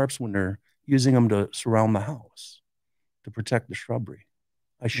orange tarps when they're using them to surround the house, to protect the shrubbery?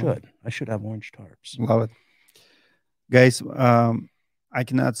 I should. I should have orange tarps. Love it. Guys, I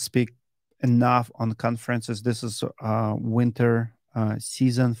cannot speak enough on conferences. This is winter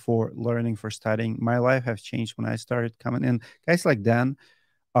season for learning, for studying. My life has changed when I started coming in. Guys like Dan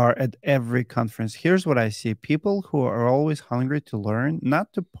are at every conference. Here's what I see. People who are always hungry to learn,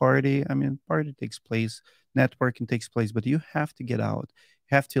 not to party. I mean, party takes place, networking takes place, but you have to get out.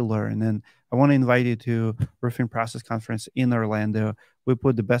 You have to learn. And I want to invite you to Roofing Process Conference in Orlando. We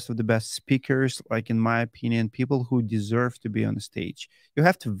put the best of the best speakers, like in my opinion, people who deserve to be on the stage. You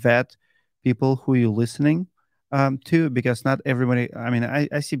have to vet people who you're listening to, because not everybody, I mean,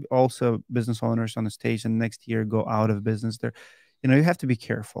 I see also business owners on the stage and next year go out of business. You have to be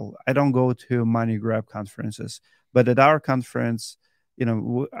careful. I don't go to money grab conferences, but at our conference,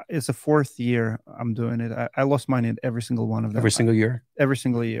 it's the 4th year I'm doing it. I lost money at every single one of them. Every single year? Every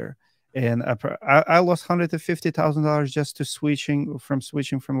single year. And I lost $150,000 just to switching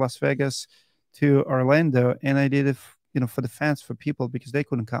from Las Vegas to Orlando. And I did it for the fans, for people, because they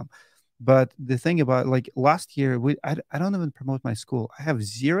couldn't come. But the thing about, like, last year, I don't even promote my school. I have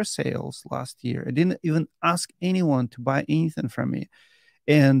zero sales last year. I didn't even ask anyone to buy anything from me.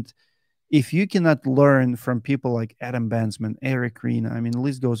 And if you cannot learn from people like Adam Bensman, Eric Rena, I mean, the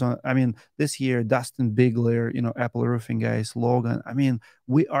list goes on. I mean, this year, Dustin Bigler, Apple Roofing guys, Logan. I mean,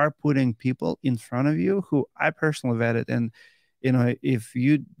 we are putting people in front of you who I personally vetted. And, if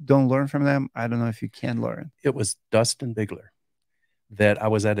you don't learn from them, I don't know if you can learn. It was Dustin Bigler that I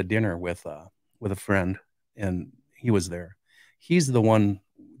was at a dinner with a friend, and he was there. He's the one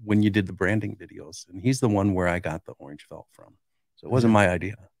when you did the branding videos, and he's the one where I got the orange felt from. So it wasn't my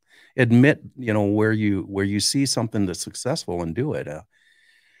idea. Admit, where you see something that's successful and do it.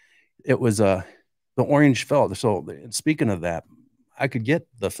 It was the orange felt. So speaking of that, I could get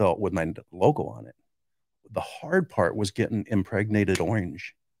the felt with my logo on it. The hard part was getting impregnated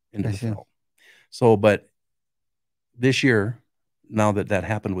orange into the felt. So, but this year, now that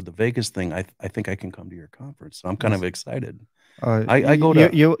happened with the Vegas thing, I think I can come to your conference. So I'm kind of excited. I go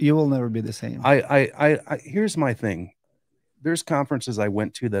to you will never be the same. Here's my thing. There's conferences I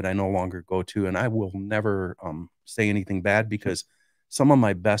went to that I no longer go to, and I will never say anything bad, because some of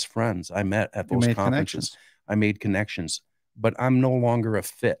my best friends I met at those conferences. I made connections, but I'm no longer a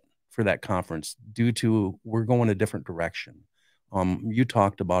fit for that conference due to we're going a different direction. You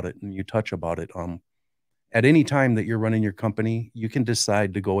talked about it and you touch about it. At any time that you're running your company, you can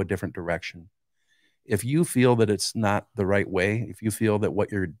decide to go a different direction. If you feel that it's not the right way, if you feel that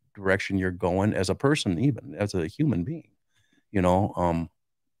what your direction you're going as a person, even as a human being, you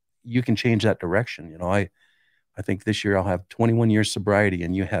can change that direction. I think this year I'll have 21 years sobriety,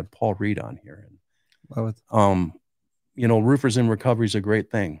 and you had Paul Reed on here. And, Roofers in Recovery is a great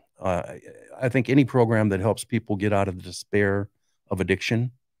thing. I think any program that helps people get out of the despair of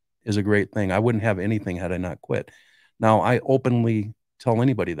addiction is a great thing. I wouldn't have anything had I not quit. Now, I openly tell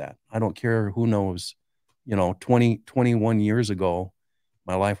anybody that. I don't care who knows, 21 years ago,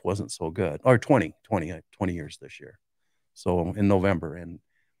 my life wasn't so good. Or 20 years this year. So in November. And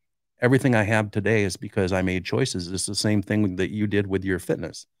everything I have today is because I made choices. It's the same thing that you did with your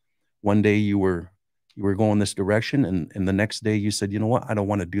fitness. One day you were going this direction, and the next day you said, you know what, I don't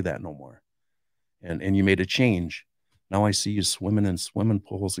want to do that no more. And you made a change. Now I see you swimming in swimming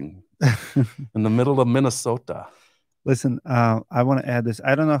pools in the middle of Minnesota. Listen, I want to add this.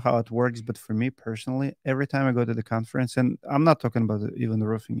 I don't know how it works, but for me personally, every time I go to the conference, and I'm not talking about even the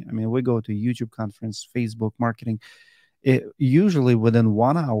roofing. I mean, we go to YouTube conference, Facebook marketing. Usually within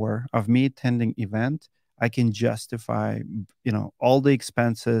 1 hour of me attending event, I can justify, all the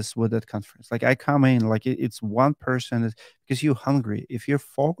expenses with that conference. Like, I come in, like, it's one person, because you're hungry. If you're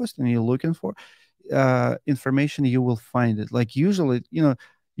focused and you're looking for information, you will find it. Like, usually,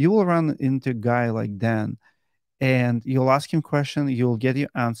 you will run into a guy like Dan, and you'll ask him question, you'll get your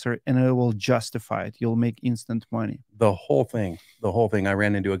answer, and it will justify it. You'll make instant money. The whole thing. I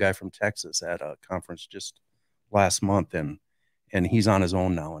ran into a guy from Texas at a conference just last month, and he's on his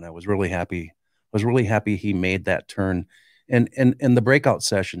own now, and I was really happy. He made that turn. And the breakout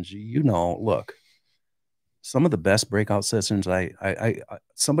sessions, look, some of the best breakout sessions, I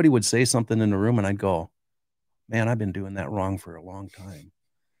somebody would say something in the room, and I'd go, man, I've been doing that wrong for a long time.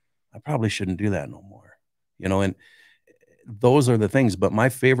 I probably shouldn't do that no more. And those are the things. But my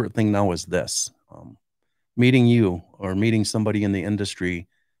favorite thing now is this, meeting you or meeting somebody in the industry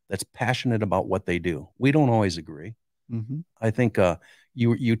that's passionate about what they do. We don't always agree. Mm-hmm. I think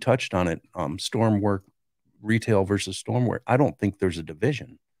you touched on it, storm work, retail versus storm work. I don't think there's a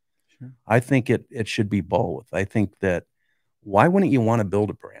division. Sure. I think it should be both. I think that why wouldn't you want to build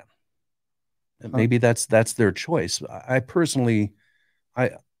a brand? Maybe that's their choice. I personally,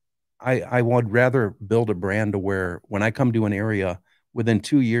 I would rather build a brand to where when I come to an area within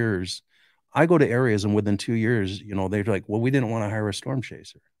 2 years, I go to areas and within 2 years, they're like, well, we didn't want to hire a storm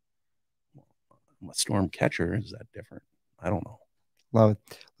chaser. A storm catcher, is that different? I don't know. Love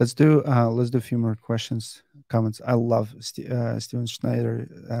it. Let's do a few more questions, comments. I love Steven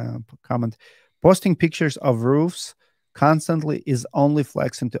Schneider comment. Posting pictures of roofs constantly is only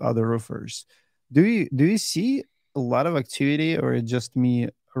flexing to other roofers. Do you see a lot of activity, or it just me,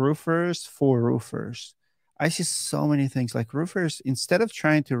 roofers for roofers? I see so many things, like roofers, instead of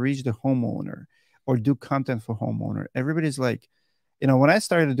trying to reach the homeowner or do content for homeowner, everybody's like, when I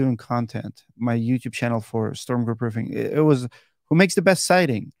started doing content, my YouTube channel for Storm Group Roofing, it was who makes the best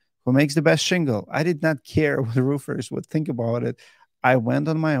siding, who makes the best shingle. I did not care what roofers would think about it. I went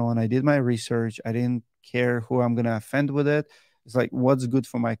on my own. I did my research. I didn't care who I'm going to offend with it. It's like, what's good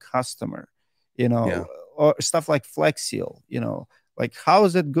for my customer, Yeah. or stuff like Flex Seal, Like, how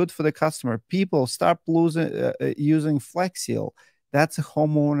is it good for the customer? People stop losing using Flex Seal. That's a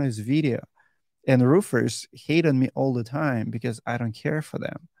homeowner's video. And roofers hate on me all the time because I don't care for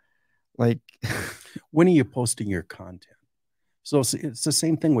them. Like, When are you posting your content? So it's the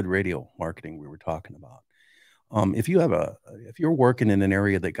same thing with radio marketing we were talking about. If you're working in an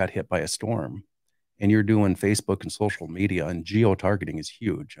area that got hit by a storm, and you're doing Facebook and social media, and geo-targeting is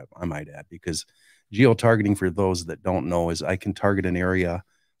huge, I might add, because geo-targeting, for those that don't know, is I can target an area,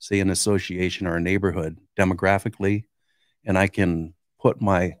 say an association or a neighborhood demographically, and I can put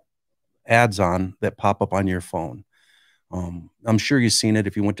my ads on that pop up on your phone. I'm sure you've seen it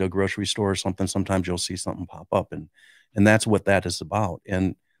if you went to a grocery store or something. Sometimes you'll see something pop up, and that's what that is about.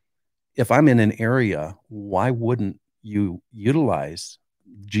 And if I'm in an area, why wouldn't you utilize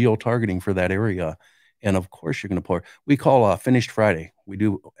geo-targeting for that area? And of course, you're going to pour. We call a finished Friday. We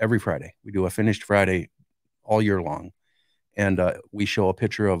do every Friday. We do a finished Friday all year long, and we show a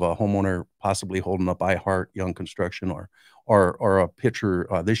picture of a homeowner possibly holding up I Heart Young Construction, or a picture.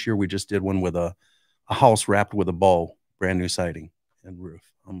 This year we just did one with a house wrapped with a bow, brand new siding and roof.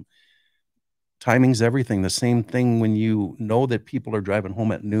 Timing's everything. The same thing when you know that people are driving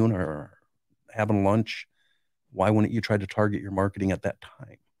home at noon or having lunch. Why wouldn't you try to target your marketing at that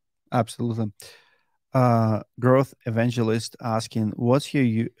time? absolutely. Growth evangelist asking, what's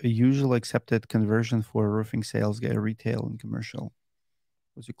your usual accepted conversion for a roofing sales guy, retail and commercial?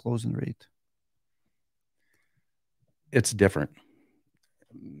 What's your closing rate? It's different.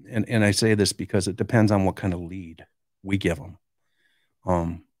 And I say this because it depends on what kind of lead we give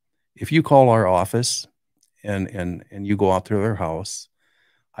them. If you call our office and you go out to their house,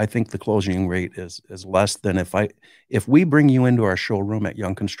 I think the closing rate is less than if we bring you into our showroom at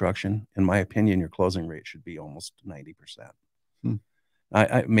Young Construction. In my opinion, your closing rate should be almost 90%. Hmm.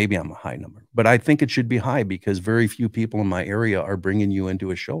 Maybe I'm a high number, but I think it should be high because very few people in my area are bringing you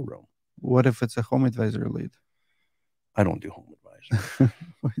into a showroom. What if it's a home advisor lead? I don't do home advisor.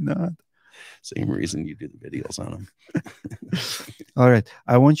 Why not? Same reason you do the videos on them. All right.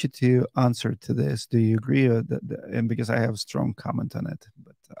 I want you to answer to this. Do you agree? And because I have a strong comment on it,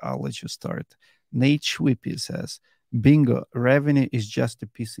 but I'll let you start. Nate Schwippy says, bingo, revenue is just a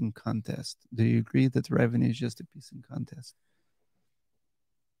pissing contest. Do you agree that revenue is just a pissing contest?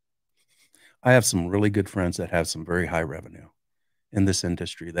 I have some really good friends that have some very high revenue in this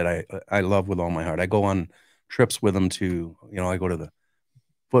industry that I love with all my heart. I go on trips with them to, I go to the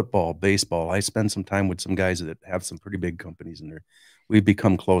football, baseball. I spend some time with some guys that have some pretty big companies, and we've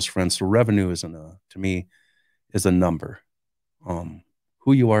become close friends. So revenue isn't to me, is a number.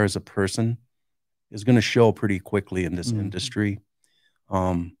 Who you are as a person is going to show pretty quickly in this industry.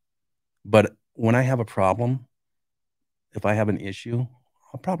 But when I have a problem, if I have an issue,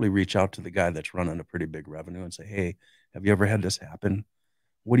 I'll probably reach out to the guy that's running a pretty big revenue and say, hey, have you ever had this happen?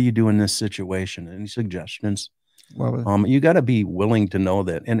 What do you do in this situation? Any suggestions? You got to be willing to know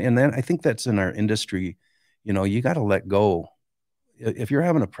that. And then I think that's in our industry, you got to let go. If you're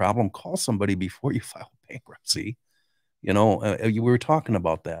having a problem, call somebody before you file bankruptcy. We were talking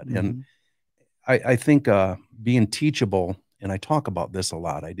about that. And I think being teachable, and I talk about this a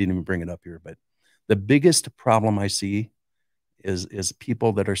lot, I didn't even bring it up here, but the biggest problem I see is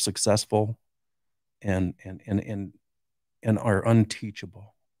people that are successful and are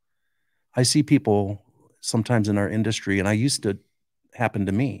unteachable. I see people sometimes in our industry, and I used to happen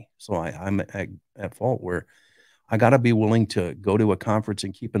to me. So I'm at fault where I got to be willing to go to a conference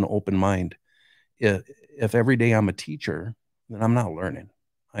and keep an open mind. If every day I'm a teacher, then I'm not learning.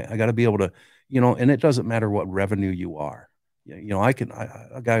 I got to be able to, and it doesn't matter what revenue you are.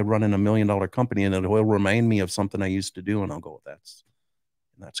 A guy running $1 million company, and it will remind me of something I used to do, and I'll go, that's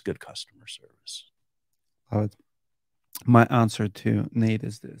good customer service. My answer to Nate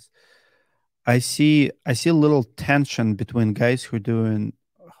is this. I see a little tension between guys who are doing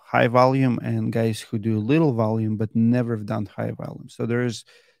high volume and guys who do little volume but never have done high volume. So there's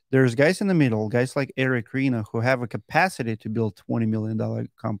guys in the middle, guys like Eric Rena, who have a capacity to build $20 million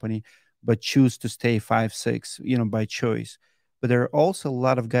company but choose to stay 5, 6, by choice. But there are also a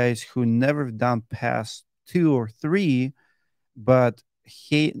lot of guys who never have done past 2 or 3, but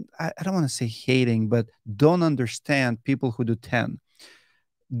I don't want to say hating, but don't understand people who do 10.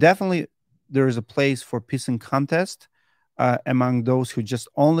 Definitely there is a place for pissing contest among those who just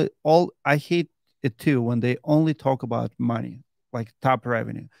I hate it too when they only talk about money, like top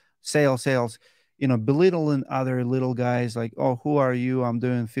revenue, sales, belittling other little guys like, oh, who are you? I'm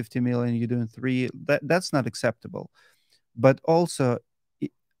doing 50 million, you're doing 3. That's not acceptable. But also,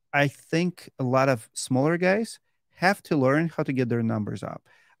 I think a lot of smaller guys have to learn how to get their numbers up.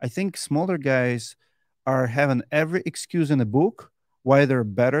 I think smaller guys are having every excuse in the book why they're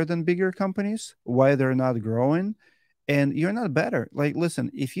better than bigger companies, why they're not growing, and you're not better. Like,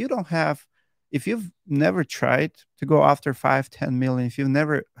 listen, if you've never tried to go after 5, 10 million, if you've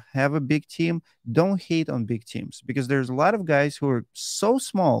never have a big team, don't hate on big teams, because there's a lot of guys who are so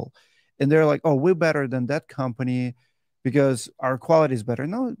small and they're like, oh, we're better than that company because our quality is better.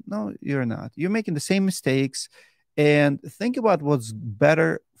 No, no, you're not. You're making the same mistakes. And think about what's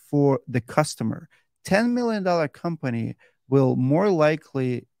better for the customer. $10 million company will more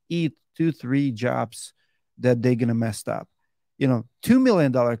likely eat 2, 3 jobs that they're gonna mess up. $2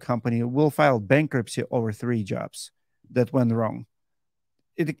 million company will file bankruptcy over 3 jobs that went wrong.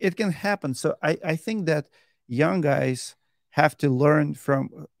 It can happen. So I think that young guys have to learn from,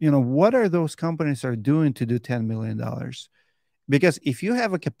 what are those companies are doing to do $10 million. Because if you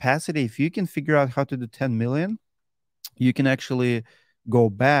have a capacity, if you can figure out how to do 10 million, you can actually go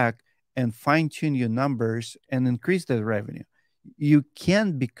back and fine tune your numbers and increase the revenue. You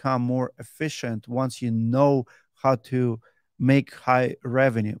can become more efficient once you know how to make high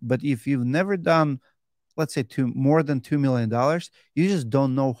revenue. But if you've never done, let's say, more than $2 million, you just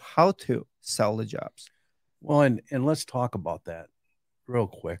don't know how to sell the jobs. Well, and let's talk about that real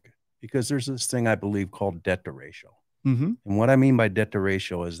quick, because there's this thing I believe called debt to ratio. Mm-hmm. And what I mean by debt to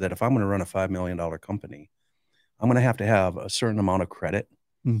ratio is that if I'm going to run a $5 million company, I'm going to have a certain amount of credit,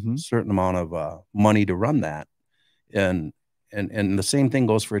 Mm-hmm. a certain amount of money to run that. And the same thing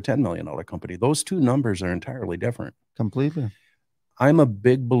goes for a $10 million company. Those two numbers are entirely different. Completely. I'm a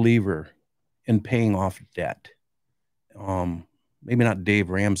big believer in paying off debt. Maybe not Dave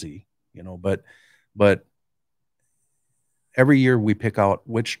Ramsey, but every year we pick out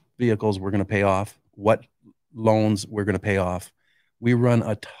which vehicles we're going to pay off, what loans we're going to pay off. We run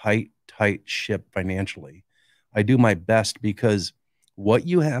a tight ship financially. I do my best, because what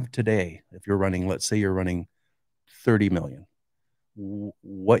you have today, if you're running, let's say you're running 30 million,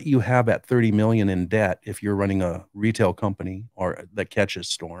 what you have at 30 million in debt, if you're running a retail company or that catches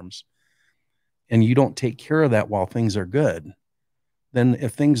storms, and you don't take care of that while things are good, then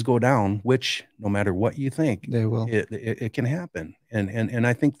if things go down, which no matter what you think, They will. it can happen. And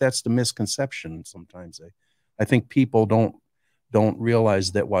I think that's the misconception sometimes. I think people don't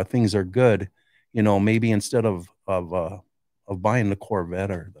realize that while things are good, maybe instead of buying the Corvette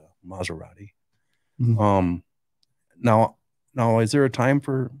or the Maserati, Mm-hmm. now is there a time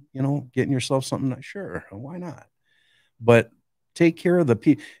for getting yourself something? Sure, why not? But take care of the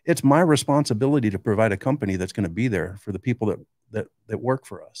people. It's my responsibility to provide a company that's going to be there for the people that work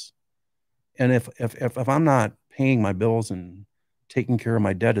for us. And if I'm not paying my bills and taking care of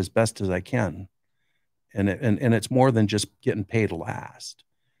my debt as best as I can, and it's more than just getting paid last.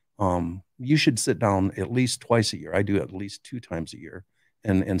 You should sit down at least twice a year. I do at least 2 times a year,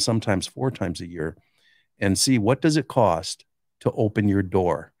 and sometimes 4 times a year, and see what does it cost to open your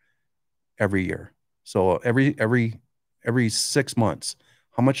door every year. So every 6 months,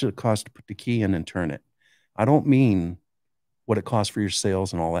 how much does it cost to put the key in and turn it? I don't mean what it costs for your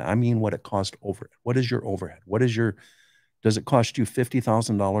sales and all that. I mean what it costs overhead. What is your overhead? Does it cost you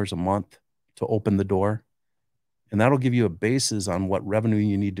 $50,000 a month to open the door? And that'll give you a basis on what revenue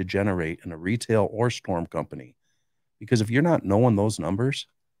you need to generate in a retail or storm company. Because if you're not knowing those numbers,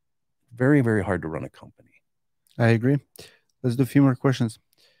 very, very hard to run a company. I agree. Let's do a few more questions.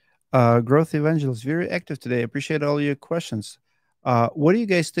 Growth Evangelist, very active today. Appreciate all your questions. What do you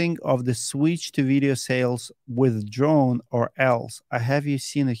guys think of the switch to video sales with drone or else? Have you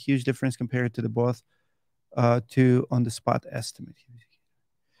seen a huge difference compared to the both to on the spot estimate?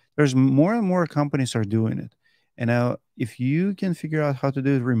 There's more and more companies are doing it. And now if you can figure out how to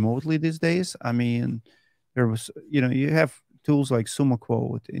do it remotely these days, I mean, you have tools like Sumo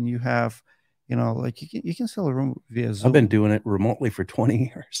Quote, and you have, like you can sell a room via Zoom. I've been doing it remotely for 20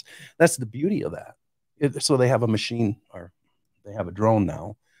 years. That's the beauty of that. So they have a machine, or they have a drone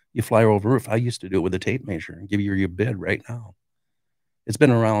now. You fly over a roof. I used to do it with a tape measure and give you your bid right now. It's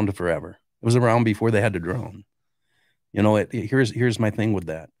been around forever. It was around before they had the drone. Here's my thing with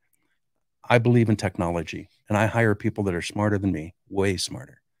that. I believe in technology, and I hire people that are smarter than me, way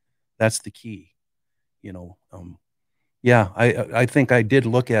smarter. That's the key. Yeah, I think I did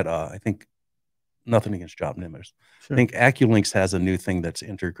look at, I think, nothing against Job Nimmers. Sure. I think AccuLynx has a new thing that's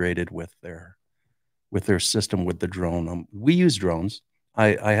integrated with their system with the drone. We use drones.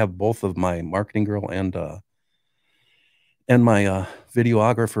 I have both of my marketing girl and my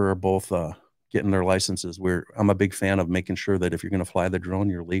videographer are both getting their licenses. I'm a big fan of making sure that if you're going to fly the drone,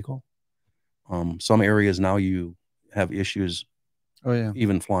 you're legal. Some areas now you have issues. Oh yeah,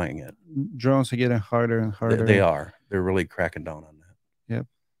 even flying it. Drones are getting harder and harder. They are. They're really cracking down on that. Yep.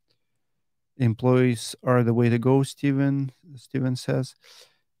 Employees are the way to go, Steven says.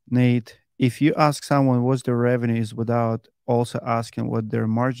 Nate, if you ask someone what's their revenues without also asking what their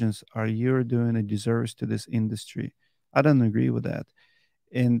margins are, you're doing a disservice to this industry. I don't agree with that.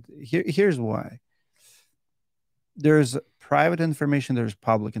 And here's why. There's private information, there's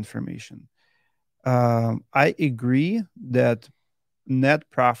public information. I agree that net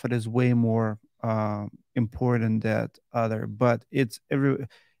profit is way more important than other, but it's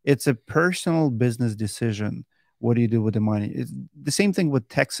a personal business decision. What do you do with the money? It's the same thing with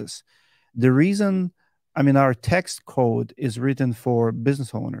taxes. The reason, I mean, our tax code is written for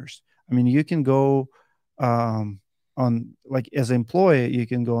business owners. I mean, you can go on, like, as an employee, you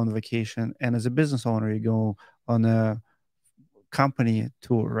can go on vacation, and as a business owner, you go on a company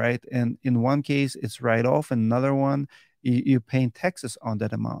tour, right? And in one case, it's write off, another one, you're paying taxes on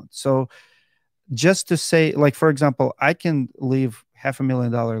that amount. So just to say, like, for example, I can live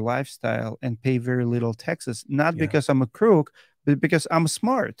 $500,000 lifestyle and pay very little taxes, not Yeah. because I'm a crook, but because I'm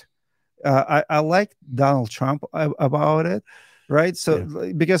smart. I like Donald Trump about it, right? So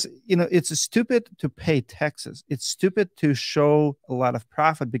Yeah. because it's stupid to pay taxes. It's stupid to show a lot of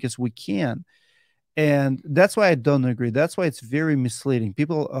profit because we can, and that's why I don't agree. That's why it's very misleading.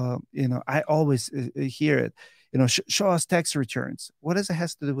 People, I always hear it. Show us tax returns. What does it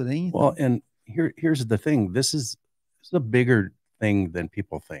has to do with anything? Well, and here's the thing. This is a bigger thing than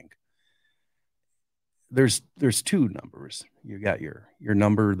people think. There's two numbers. You got your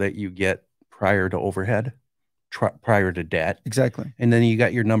number that you get prior to overhead, prior to debt, Exactly. and then you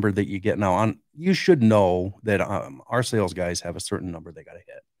got your number that you get now on. You should know that our sales guys have a certain number they got to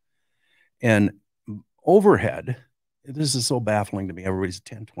hit, and overhead. This is so baffling to me. Everybody's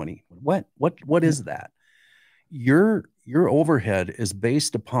 10, 20. What Yeah. is that? Your overhead is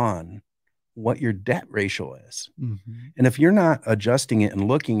based upon what your debt ratio is. Mm-hmm. And if you're not adjusting it and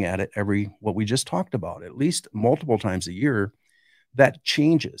looking at it what we just talked about, at least multiple times a year, that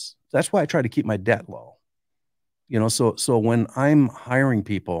changes. That's why I try to keep my debt low. So when I'm hiring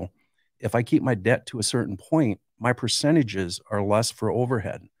people, if I keep my debt to a certain point, my percentages are less for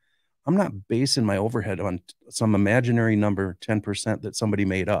overhead. I'm not basing my overhead on some imaginary number, 10% that somebody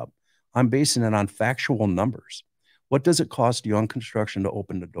made up. I'm basing it on factual numbers. What does it cost you on construction to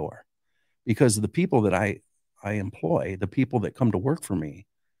open the door? Because the people that I employ, the people that come to work for me,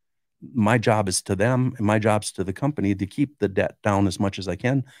 my job is to them and my job's to the company to keep the debt down as much as I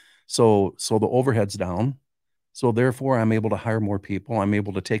can. So the overhead's down. So therefore I'm able to hire more people. I'm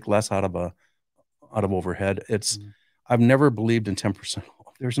able to take less out of overhead. I've never believed in 10%.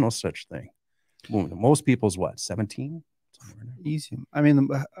 There's no such thing. Most people's what, 17? Easy. I mean,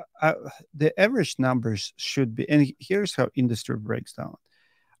 the average numbers should be, and here's how industry breaks down.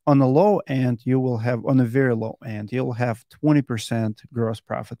 On the low end, you will have, on a very low end, you'll have 20% gross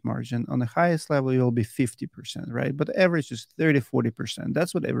profit margin. On the highest level, you'll be 50%, right? But the average is 30-40%.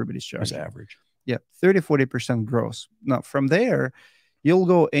 That's what everybody's charging. That's average. Yeah, 30-40% gross. Now, from there, you'll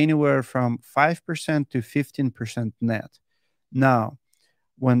go anywhere from 5% to 15% net. Now,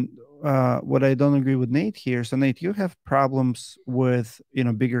 what I don't agree with Nate here. So Nate, you have problems with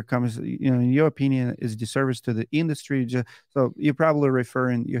bigger companies. In your opinion, is disservice to the industry. So you're probably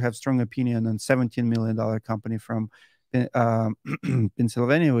referring. You have strong opinion on $17 million company from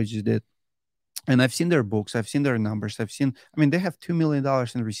Pennsylvania, which you did. And I've seen their books. I've seen their numbers. I mean, they have $2 million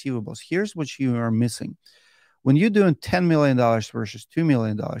in receivables. Here's what you are missing. When you're doing $10 million versus $2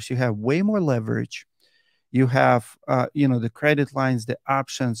 million, you have way more leverage. You have the credit lines, the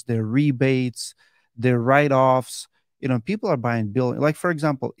options, the rebates, the write-offs. People are buying building. Like, for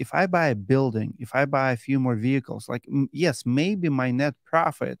example, if I buy a building, if I buy a few more vehicles, like, yes, maybe my net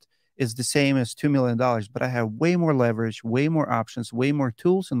profit is the same as $2 million, but I have way more leverage, way more options, way more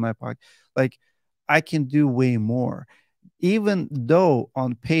tools in my pocket. Like, I can do way more, even though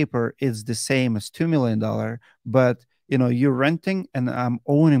on paper it's the same as $2 million. But you're renting and I'm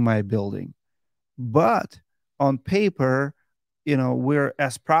owning my building. But on paper, we're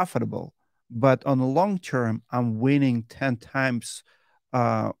as profitable. But on the long term, I'm winning 10 times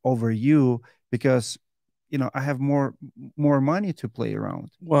over you because I have more money to play around.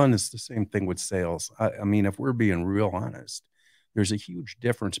 Well, and it's the same thing with sales. I mean, if we're being real honest, there's a huge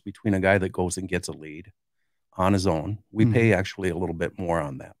difference between a guy that goes and gets a lead on his own. We pay actually a little bit more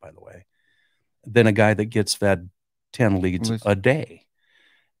on that, by the way, than a guy that gets fed 10 leads a day.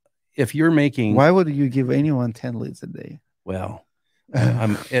 If you're making, why would you give anyone 10 leads a day? Well,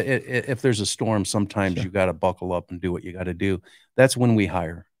 if there's a storm, sometimes you got to buckle up and do what you got to do. That's when we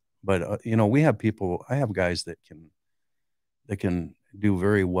hire. But we have people. I have guys that can do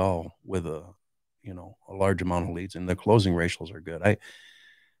very well with a large amount of leads, and the closing ratios are good.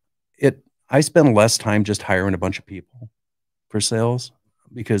 I spend less time just hiring a bunch of people for sales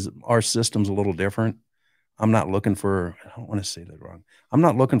because our system's a little different. I'm not looking for, I don't want to say that wrong. I'm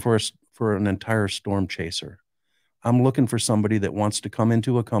not looking for for an entire storm chaser. I'm looking for somebody that wants to come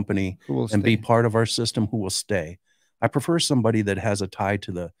into a company Who will and be stay? part of our system who will stay. I prefer somebody that has a tie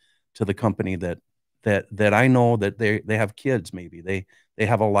to the company that I know that they have kids, maybe they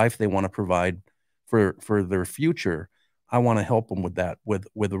have a life they want to provide for their future. I want to help them with that,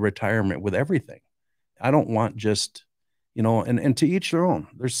 with a retirement, with everything. I don't want just, and to each their own.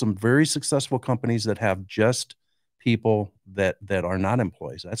 There's some very successful companies that have just people that are not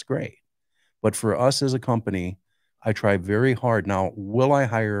employees. That's great. But for us as a company, I try very hard. Now, will I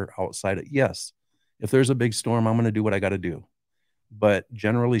hire outside? Yes. If there's a big storm, I'm going to do what I got to do. But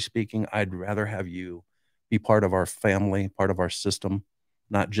generally speaking, I'd rather have you be part of our family, part of our system,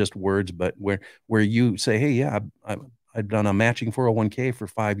 not just words, but where you say, hey, yeah, I've done a matching 401k for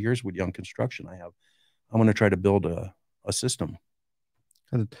 5 years with Young Construction. I'm going to try to build a system.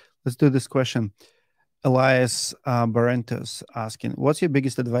 Let's do this question. Elias Barrentos asking, what's your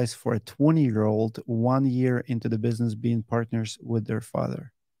biggest advice for a 20-year-old 1 year into the business being partners with their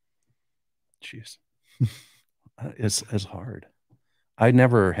father? Jeez, it's hard. I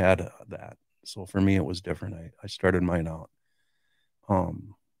never had that. So for me, it was different. I started mine out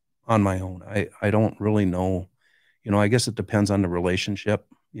um, on my own. I don't really know. I guess it depends on the relationship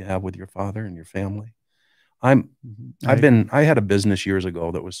you have with your father and your family. I had a business years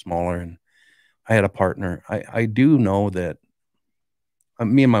ago that was smaller, and I had a partner. I do know that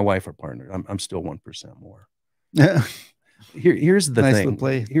me and my wife are partnered. I'm still 1% more. Here's the Nicely thing.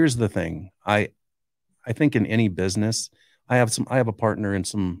 played. Here's the thing. I think in any business, I have a partner in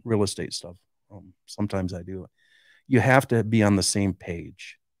some real estate stuff. Sometimes I do. You have to be on the same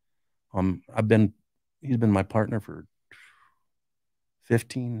page. He's been my partner for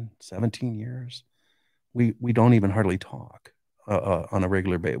 15, 17 years. We don't even hardly talk on a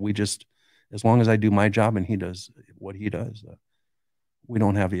regular basis. We just, as long as I do my job and he does what he does, we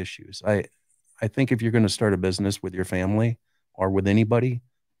don't have issues. I think if you're going to start a business with your family or with anybody,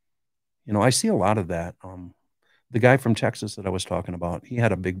 I see a lot of that. The guy from Texas that I was talking about, he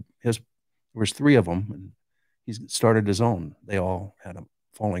had there was three of them, and he's started his own. They all had a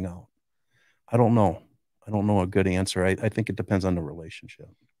falling out. I don't know. I don't know a good answer. I think it depends on the relationship.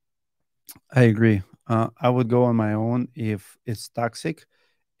 I agree. I would go on my own if it's toxic,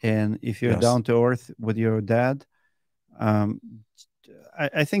 and if you're Yes. down to earth with your dad. Um,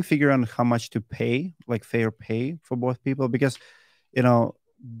 I think figure out how much to pay, like fair pay for both people, because you know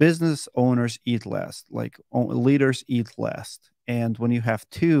business owners eat last, like leaders eat last, and when you have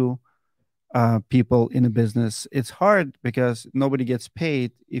two people in a business, it's hard because nobody gets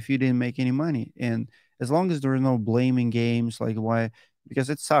paid if you didn't make any money. And as long as there are no blaming games, like why, because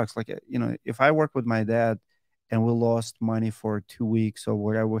it sucks. Like, if I work with my dad and we lost money for 2 weeks or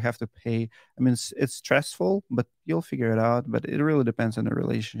whatever, we have to pay. I mean, it's stressful, but you'll figure it out. But it really depends on the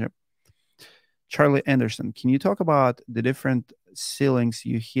relationship. Charlie Anderson, can you talk about the different ceilings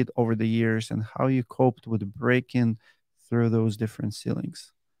you hit over the years and how you coped with breaking through those different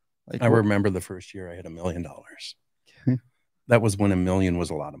ceilings? Like I what? remember the first year I had $1 million. That was when a million was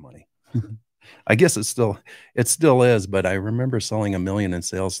a lot of money. I guess it still is, but I remember selling 1 million in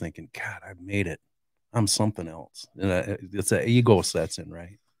sales thinking, God, I've made it. I'm something else. And it's an ego sets in,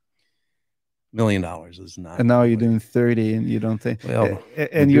 right? $1 million is not And now you're really, doing 30 and you don't think, well, we're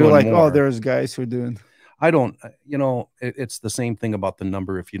and you're doing like, oh, more. there's guys who are doing. I don't, it's the same thing about the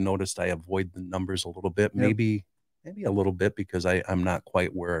number. If you noticed, I avoid the numbers a little bit, Yep. maybe a little bit because I'm not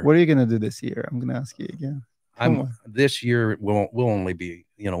quite where What are you going to do this year? I'm going to ask you again. Come I'm on. this year. We'll only be,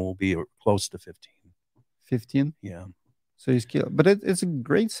 we'll be close to 15. 15. Yeah. So you scale, but it's a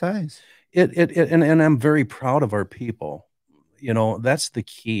great size. And I'm very proud of our people. That's the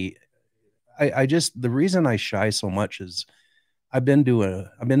key. I just, the reason I shy so much is I've been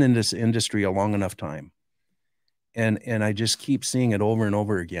in this industry a long enough time, and I just keep seeing it over and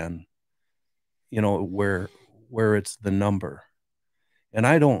over again. Where it's the number, and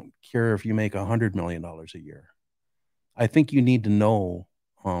I don't care if you make $100 million a year. I think you need to know,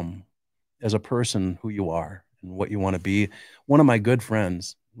 as a person, who you are and what you want to be. One of my good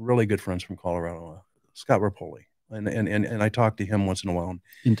friends, really good friends from Colorado, Scott Rapoli, and I talk to him once in a while,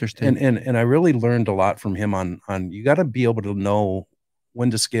 Interesting. and I really learned a lot from him on you got to be able to know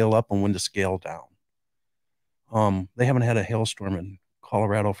when to scale up and when to scale down. They haven't had a hailstorm in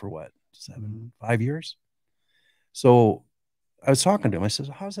Colorado for what, 5 years? So I was talking to him. I says,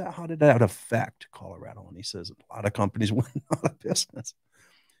 how did that affect Colorado? And he says, a lot of companies went out of business.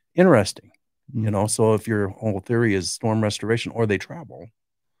 Interesting. So if your whole theory is storm restoration or they travel,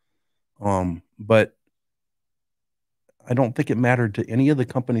 But I don't think it mattered to any of the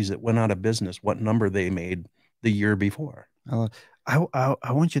companies that went out of business what number they made the year before. Uh,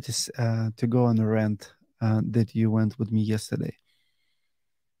 I want you to go on a rant that you went with me yesterday.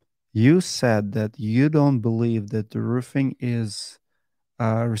 You said that you don't believe that the roofing is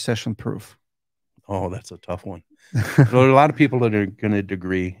recession proof. Oh, that's a tough one. There are a lot of people that are going to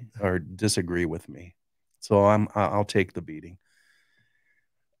agree or disagree with me. So I'll take the beating.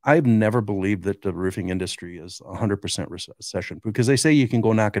 I've never believed that the roofing industry is 100% recession because they say you can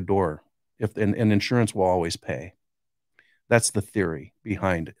go knock a door if and insurance will always pay. That's the theory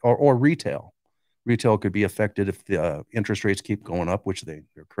behind it. Or retail. Retail could be affected if the interest rates keep going up, which they're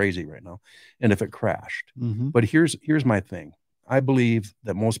crazy right now, and if it crashed. Mhm. But here's my thing. I believe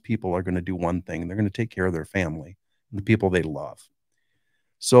that most people are going to do one thing. They're going to take care of their family and the people they love.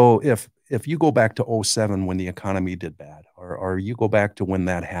 So if you go back to '07 when the economy did bad, or you go back to when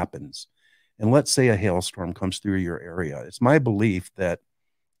that happens, and let's say a hailstorm comes through your area, it's my belief that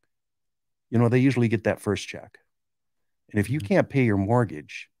they usually get that first check. And if you can't pay your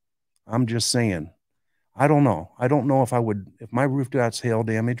mortgage, I'm just saying, I don't know. I don't know if I would if my roof got hail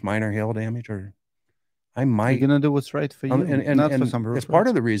damage, minor hail damage, or I You're might. gonna do what's right for you, And and not for and some it's part roofers.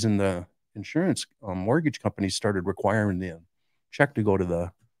 of the reason the insurance mortgage companies started requiring the check to go to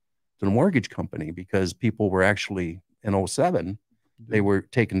the mortgage company because people were actually in '07 they were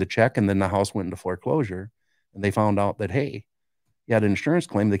taking the check and then the house went into foreclosure and they found out that hey, you had an insurance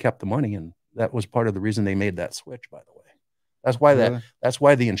claim, they kept the money, and that was part of the reason they made that switch, by the way. Really? That's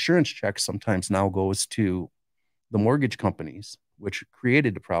why the insurance check sometimes now goes to the mortgage companies, which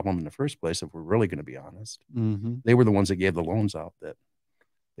created the problem in the first place, if we're really going to be honest. Mm-hmm. They were the ones that gave the loans out that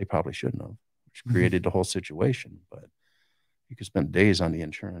they probably shouldn't have, which created the whole situation. But you could spend days on the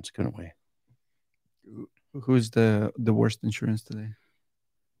insurance, couldn't we? Who's the worst insurance today?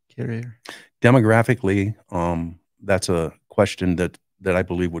 Carrier. Demographically, that's a question that I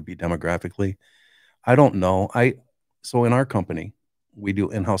believe would be demographically. I don't know. So in our company, we do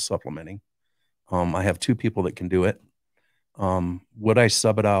in-house supplementing. I have two people that can do it. Would I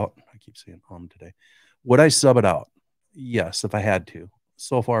sub it out? I keep saying today. Would I sub it out? Yes, if I had to.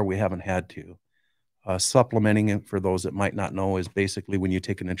 So far, we haven't had to. Supplementing it, for those that might not know, is basically when you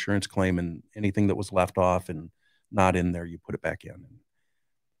take an insurance claim and anything that was left off and not in there, you put it back in.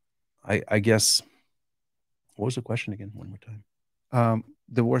 I guess, what was the question again? One more time.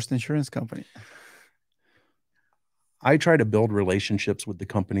 The worst insurance company. I try to build relationships with the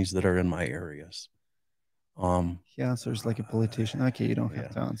companies that are in my areas. He answers like a politician. Okay, you don't have Yeah.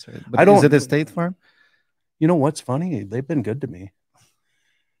 to answer it. I But is it don't, a State Farm? you know what's funny? They've been good to me.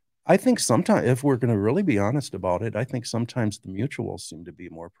 I think sometimes, if we're going to really be honest about it, I think sometimes the mutuals seem to be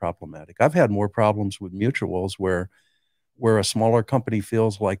more problematic. I've had more problems with mutuals where a smaller company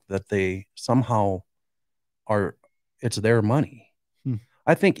feels like that they somehow are it's their money. Hmm.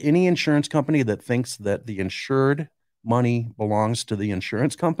 I think any insurance company that thinks that the insured money belongs to the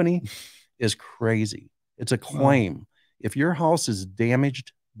insurance company is crazy. It's a Wow, claim. If your house is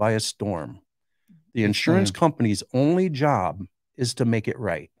damaged by a storm, the it's not insurance him. company's only job is to make it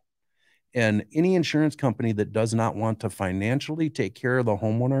right. And any insurance company that does not want to financially take care of the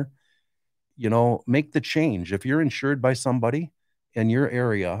homeowner, make the change. If you're insured by somebody in your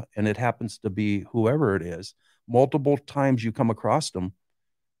area and it happens to be whoever it is, multiple times you come across them,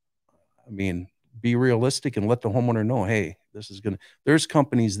 I mean, be realistic and let the homeowner know, hey, there's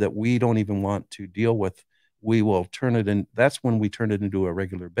companies that we don't even want to deal with. We will turn it in. That's when we turn it into a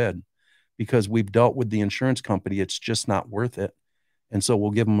regular bid because we've dealt with the insurance company. It's just not worth it. And so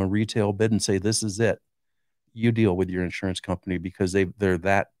we'll give them a retail bid and say, this is it. You deal with your insurance company because they're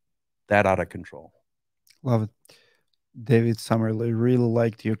that out of control. Love it. David Summerly, really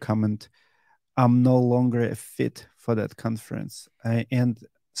liked your comment. I'm no longer a fit for that conference. And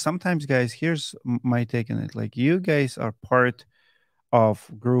sometimes, guys, here's my take on it. Like, you guys are part of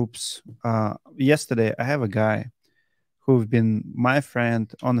groups. Yesterday, I have a guy who've been my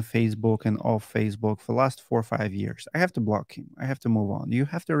friend on Facebook and off Facebook for the last 4 or 5 years. I have to block him. I have to move on. You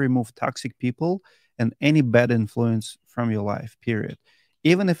have to remove toxic people and any bad influence from your life, period.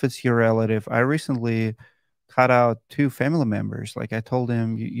 Even if it's your relative. I recently cut out two family members. Like, I told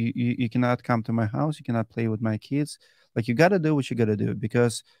him, you cannot come to my house. You cannot play with my kids. Like, you got to do what you got to do,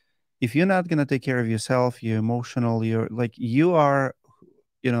 because if you're not going to take care of yourself, you're emotional, you're like, you are,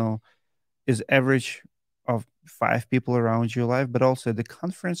 you know, is average of five people around your life, but also the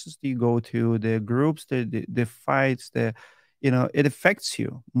conferences that you go to, the groups, the fights, it affects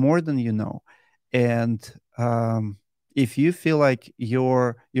you more than you know. And If you feel like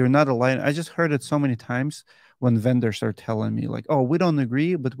you're not aligned, I just heard it so many times when vendors are telling me like, oh, we don't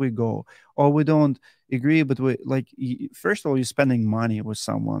agree but we go, or we don't agree but we like, first of all, you're spending money with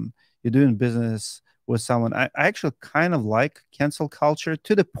someone, you're doing business with someone. I actually kind of like cancel culture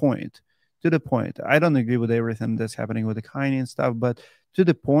to the point, I don't agree with everything that's happening with the Kanye and stuff, but to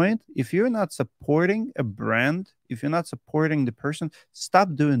the point, if you're not supporting a brand, if you're not supporting the person,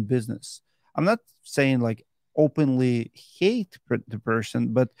 stop doing business. I'm not saying like openly hate the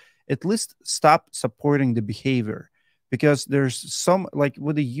person, but at least stop supporting the behavior. Because there's some, like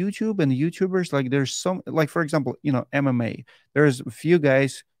with the YouTube and the YouTubers, like there's some, like for example, MMA. There's a few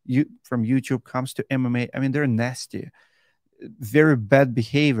guys you from YouTube comes to MMA. I mean, they're nasty, very bad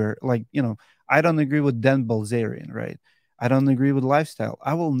behavior. Like, I don't agree with Dan Balzerian, right? I don't agree with lifestyle.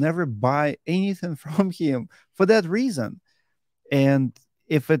 I will never buy anything from him for that reason. And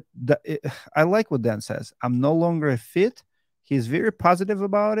if I like what Dan says. I'm no longer a fit. He's very positive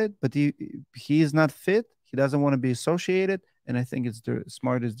about it, but he is not fit. He doesn't want to be associated, and I think it's the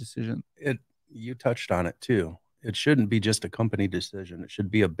smartest decision. It You touched on it too. It shouldn't be just a company decision. It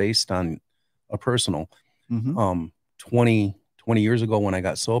should be based on a personal. Mm-hmm. 20 years ago when I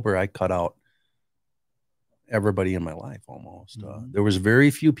got sober, I cut out everybody in my life almost. Mm-hmm. There was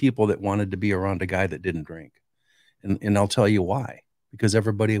very few people that wanted to be around a guy that didn't drink. And I'll tell you why. Because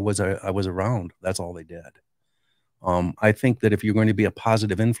everybody I was around, that's all they did. I think that if you're going to be a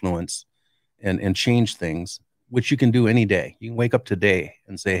positive influence and change things, which you can do any day, you can wake up today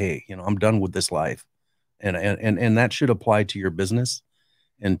and say, hey, I'm done with this life. And that should apply to your business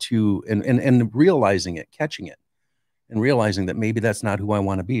and realizing it, catching it, and realizing that maybe that's not who I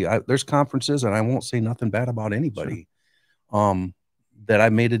want to be. There's conferences, and I won't say nothing bad about anybody, that I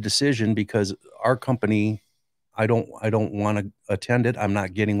made a decision because our company, I don't want to attend it. I'm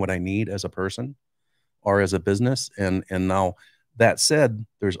not getting what I need as a person or as a business. And now that said,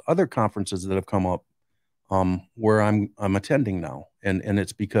 there's other conferences that have come up where I'm attending now. And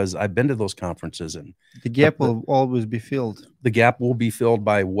it's because I've been to those conferences, and The gap will always be filled. the gap will be filled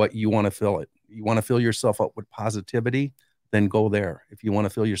by what you want to fill it. You want to fill yourself up with positivity, then go there. If you want to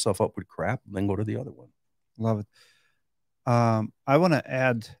fill yourself up with crap, then go to the other one. Love it. I want to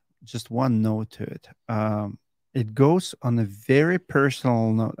add just one note to it. It goes on a very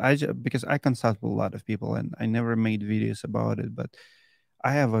personal note. Because I consult with a lot of people, and I never made videos about it, but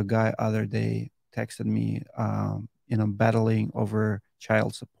I have a guy other day texted me, battling over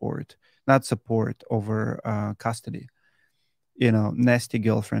child support, not support, over custody, nasty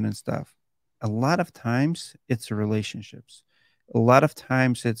girlfriend and stuff. A lot of times it's relationships. A lot of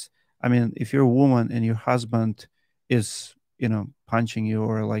times I mean, if you're a woman and your husband is, punching you,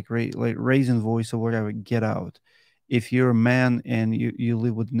 or like raising voice or whatever, get out. If you're a man and you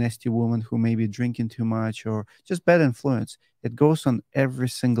live with nasty woman who may be drinking too much or just bad influence, it goes on every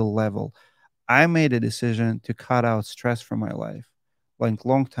single level. I made a decision to cut out stress from my life like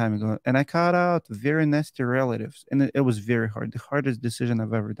long time ago, and I cut out very nasty relatives, and it was very hard, the hardest decision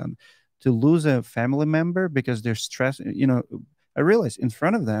I've ever done, to lose a family member because they're stressed. I realized in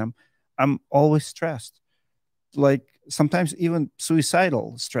front of them, I'm always stressed, like sometimes even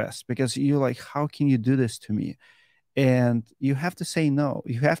suicidal stress, because you're like, how can you do this to me? And you have to say no.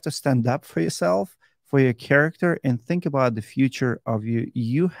 You have to stand up for yourself, for your character, and think about the future of you.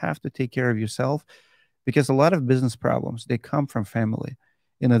 You have to take care of yourself, because a lot of business problems, they come from family.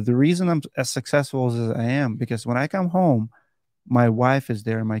 The reason I'm as successful as I am, because when I come home, my wife is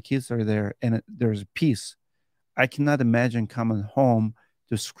there, my kids are there, and there's peace. I cannot imagine coming home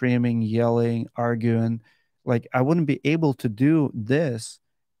to screaming, yelling, arguing. Like, I wouldn't be able to do this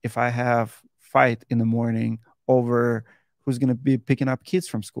if I have fight in the morning over who's going to be picking up kids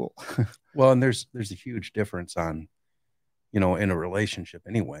from school. Well, and there's a huge difference on, in a relationship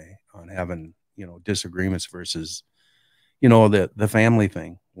anyway, on having, disagreements versus, the family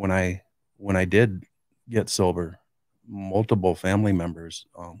thing. When I did get sober, multiple family members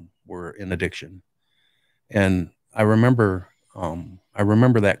were in addiction. And I remember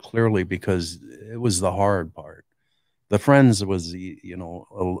that clearly because it was the hard part. The friends was,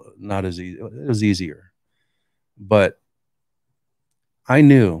 not as easy. It was easier, but I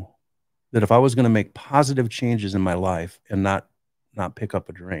knew that if I was going to make positive changes in my life and not pick up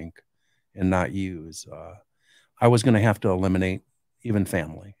a drink and not use, I was going to have to eliminate even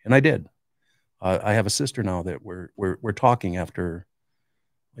family, and I did. I have a sister now that we're talking after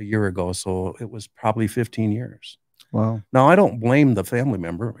a year ago, so it was probably 15 years. Wow. Now, I don't blame the family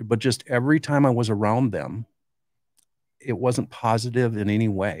member, but just every time I was around them, it wasn't positive in any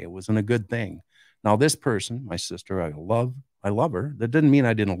way. It wasn't a good thing. Now, this person, my sister, I love her. That didn't mean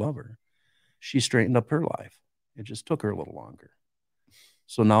I didn't love her. She straightened up her life. It just took her a little longer.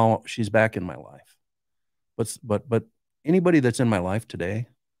 So now she's back in my life. But anybody that's in my life today,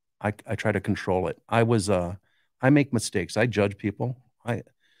 I try to control it. I make mistakes. I judge people.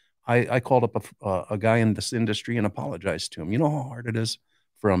 I called up a guy in this industry and apologized to him. You know how hard it is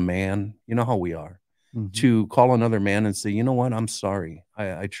for a man, you know how we are, Mhm. to call another man and say, you know what, I'm sorry.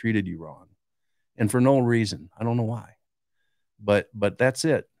 I treated you wrong. And for no reason. I don't know why. But that's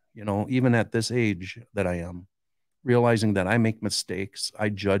it. You know, even at this age that I am, realizing that I make mistakes, I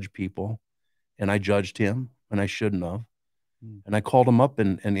judge people, and I judged him, and I shouldn't have. Mm. And I called him up,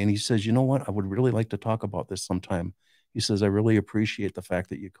 and he says, you know what? I would really like to talk about this sometime. He says, I really appreciate the fact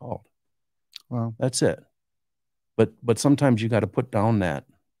that you called. Well, That's it. But sometimes you got to put down that,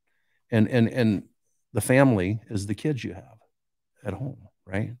 and the family is the kids you have at home,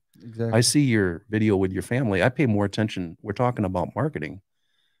 right? I exactly. see your video with your family. I pay more attention. We're talking about marketing.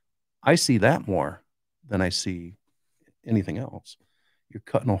 I see that more than I see anything else. You're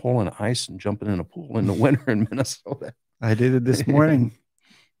cutting a hole in the ice and jumping in a pool in the winter in Minnesota. I did it this morning.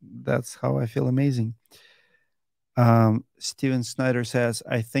 That's how I feel amazing. Steven Snyder says,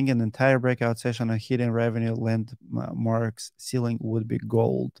 I think an entire breakout session on hitting revenue landmarks ceiling would be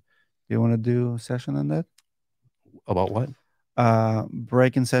gold. Do you want to do a session on that? About what?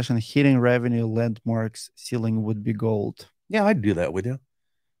 Breaking session, hitting revenue landmarks ceiling would be gold. Yeah, I'd do that with you.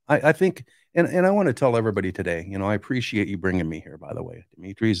 I think, and I want to tell everybody today, you know, I appreciate you bringing me here, by the way.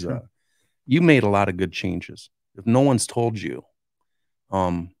 Dimitri's, Sure. you made a lot of good changes. If no one's told you,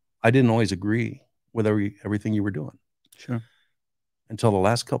 I didn't always agree with everything you were doing Sure. until the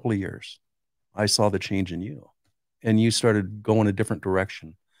last couple of years. I saw the change in you, and you started going a different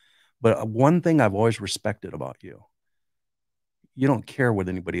direction. But one thing I've always respected about you, you don't care what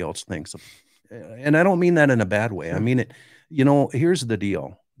anybody else thinks. And I don't mean that in a bad way. I Sure. mean it, you know, here's the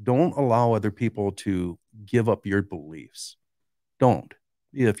deal. Don't allow other people to give up your beliefs. Don't.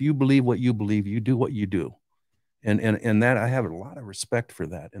 If you believe what you believe, you do what you do. And that I have a lot of respect for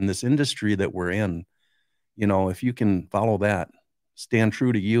that. In this industry that we're in, you know, if you can follow that, stand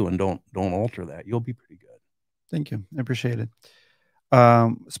true to you and don't alter that, you'll be pretty good. Thank you. I appreciate it.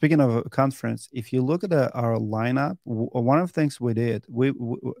 Speaking of a conference, if you look at our lineup, one of the things we did,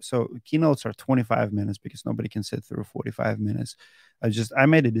 so keynotes are 25 minutes because nobody can sit through 45 minutes. I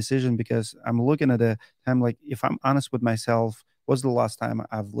made a decision because I'm looking at I'm like, if I'm honest with myself, what's the last time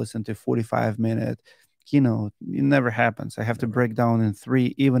I've listened to 45-minute keynote? It never happens. I have to break down in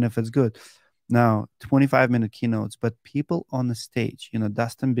three, even if it's good. Now, 25-minute keynotes, but people on the stage,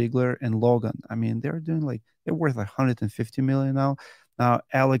 Dustin Bigler and Logan, I mean, they're worth like 150 million now. Now,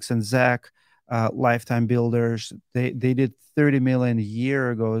 Alex and Zach, lifetime builders, they did 30 million a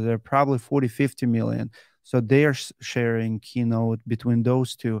year ago. They're probably 40, 50 million. So they are sharing keynote between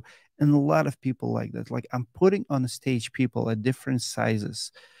those two. And a lot of people like that. Like I'm putting on the stage people at different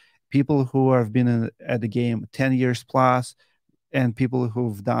sizes, people who have been at the game 10 years plus, and people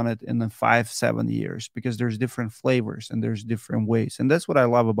who've done it in the 5 7 years, because there's different flavors and there's different ways. And that's what I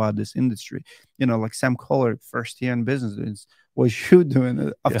love about this industry. Like Sam Kohler, first year in business, is what you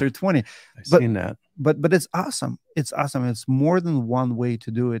doing after 20. I've but seen that. but it's awesome. It's awesome. It's more than one way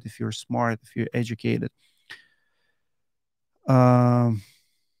to do it if you're smart, if you're educated. um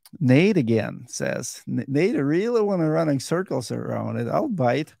Nate again says, Nate really want to run in circles around it. I'll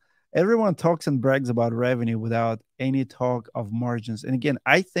bite. Everyone talks and brags about revenue without any talk of margins. And again,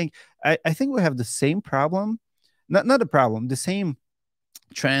 I think we have the same problem, not a problem, the same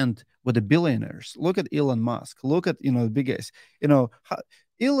trend with the billionaires. Look at Elon Musk. Look at the big guys.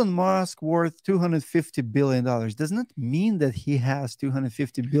 Elon Musk worth $250 billion does not mean that he has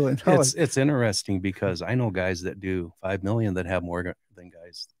 $250 billion. It's interesting because I know guys that do 5 million that have more than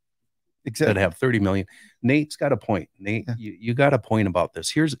guys Exactly. that have 30 million. Nate's got a point. Nate, Yeah. you got a point about this.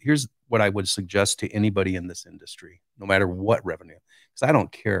 Here's what I would suggest to anybody in this industry, no matter what revenue, because I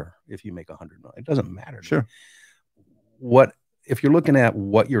don't care if you make 100 million. It doesn't matter. Sure. What if you're looking at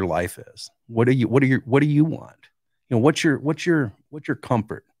what your life is? What do you want? What's your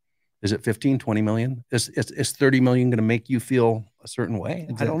comfort? Is it 15, 20 million? Is 30 million going to make you feel a certain way?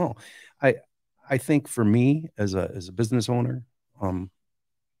 Exactly. I don't know. I think for me as a business owner,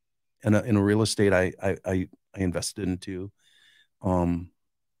 in a real estate I invested into,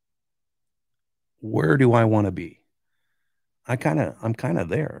 where do I want to be? I'm kind of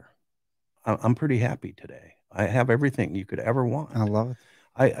there. I'm pretty happy today. I have everything you could ever want. I love it.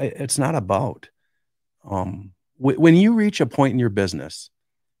 It's not about, when you reach a point in your business,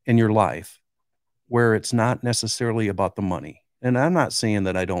 in your life, where it's not necessarily about the money. And I'm not saying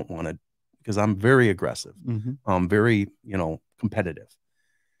that I don't want to, because I'm very aggressive. Mm-hmm. I'm very, competitive.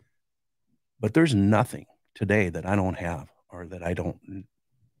 But there's nothing today that I don't have, or that I don't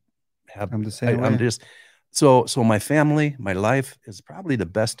have. I'm the same I'm way. just, so my family, my life is probably the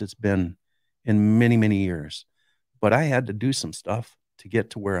best it's been in many, many years. But I had to do some stuff to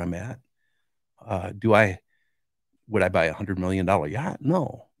get to where I'm at. Would I buy $100 million yacht?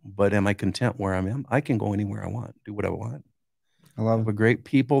 No. But am I content where I'm at? I can go anywhere I want, do what I want. I I love have it. a great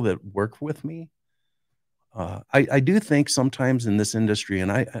people that work with me. I do think sometimes in this industry,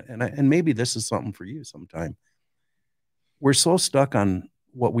 and maybe this is something for you sometime, we're so stuck on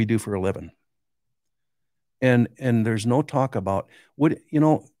what we do for a living. And there's no talk about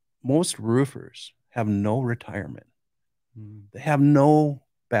most roofers have no retirement. They have no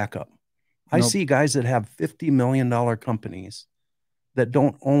backup. I Nope. see guys that have $50 million companies that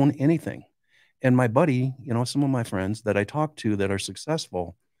don't own anything. And my buddy, some of my friends that I talk to that are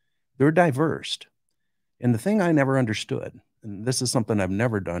successful, they're diverse. And the thing I never understood, and this is something I've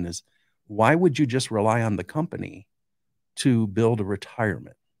never done, is why would you just rely on the company to build a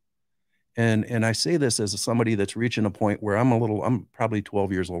retirement? And I say this as somebody that's reaching a point where I'm probably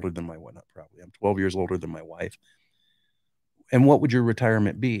 12 years older than I'm 12 years older than my wife. And what would your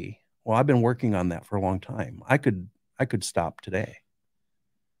retirement be? Well, I've been working on that for a long time. I could stop today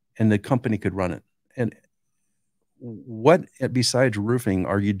and the company could run it. And what besides roofing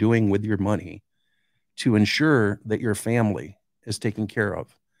are you doing with your money to ensure that your family is taken care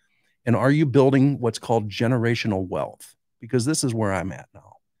of? And are you building what's called generational wealth? Because this is where I'm at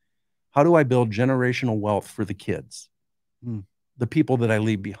now. How do I build generational wealth for the kids, the people that I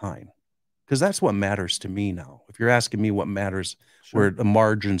leave behind? Because that's what matters to me now. If you're asking me what matters, Sure. where the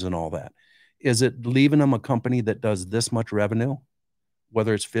margins and all that, is it leaving them a company that does this much revenue,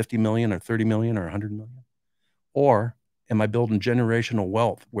 whether it's 50 million or 30 million or 100 million? Or am I building generational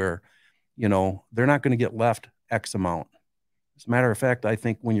wealth where, they're not going to get left X amount? As a matter of fact, I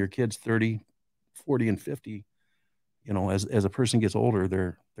think when your kid's 30, 40, and 50, as a person gets older,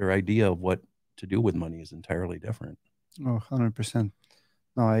 their idea of what to do with money is entirely different. Oh, 100%.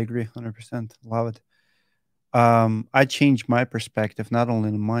 No, I agree. 100%. Love it. I changed my perspective, not only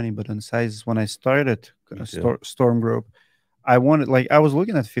on money, but on sizes. When I started Storm Group, I wanted, like, I was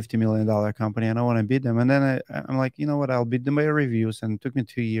looking at $50 million company and I want to beat them. And then I'm like, you know what? I'll beat them by reviews. And it took me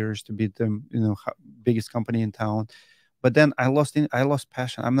 2 years to beat them, biggest company in town. But then I lost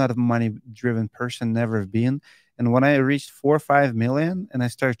passion. I'm not a money driven person, never have been. And when I reached 4 or 5 million and I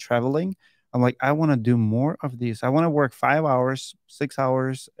started traveling, I'm like, I want to do more of these. I want to work 5 hours, 6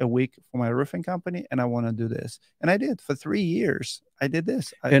 hours a week for my roofing company, and I want to do this. And I did for 3 years. I did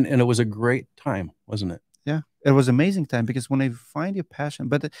this. And it was a great time, wasn't it? Yeah, it was amazing time, because when I find your passion,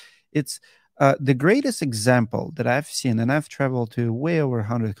 but it's the greatest example that I've seen, and I've traveled to way over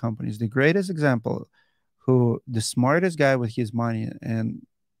 100 companies. The greatest example, who the smartest guy with his money, and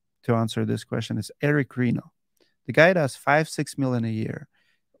to answer this question, is Eric Reno. The guy does 5-6 million a year,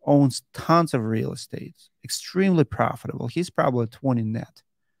 owns tons of real estate, extremely profitable. He's probably 20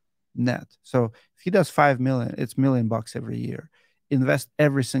 net. So if he does 5 million, it's $1 million every year. Invest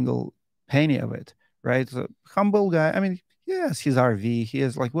every single penny of it, right? So humble guy. I mean, yes, his RV. He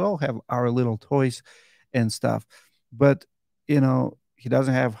is like, we all have our little toys and stuff, but he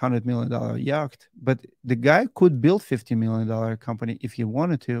doesn't have $100 million yacht. But the guy could build $50 million company if he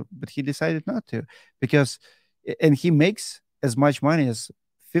wanted to, but he decided not to, because, and he makes as much money as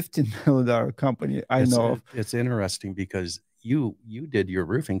 $15 million company I know of. It's interesting because you did your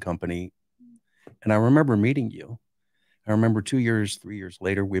roofing company, and I remember meeting you. I remember 2 years, 3 years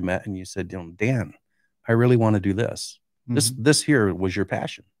later, we met, and you said, Dan, I really want to do this. This here was your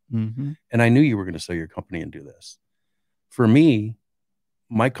passion. And I knew you were going to sell your company and do this. For me,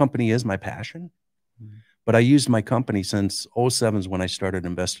 my company is my passion, but I used my company since 07 is when I started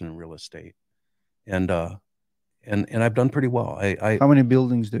investing in real estate. And I've done pretty well. How many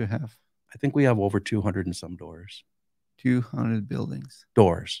buildings do you have? I think we have over 200 and some doors. 200 buildings.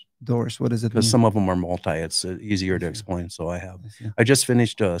 Doors. What does it mean? Because some of them are multi. It's easier to explain. So I just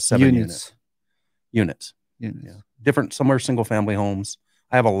finished 7 units. Units. Yeah. Different. Some are single family homes.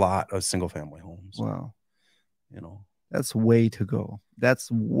 I have a lot of single family homes. Wow. That's way to go. That's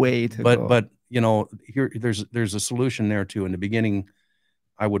way to go. But here there's a solution there too. In the beginning,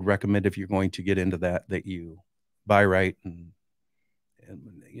 I would recommend, if you're going to get into that you buy right, and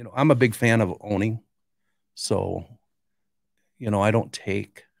I'm a big fan of owning. So, I don't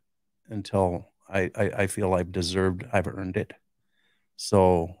take until I feel I've earned it.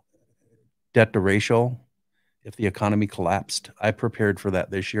 So debt to ratio, if the economy collapsed, I prepared for that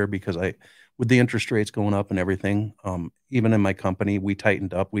this year, because with the interest rates going up and everything, even in my company, we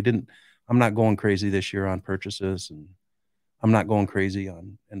tightened up. I'm not going crazy this year on purchases, and I'm not going crazy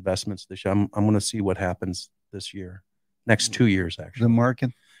on investments this year. I'm going to see what happens this year, next 2 years, actually. The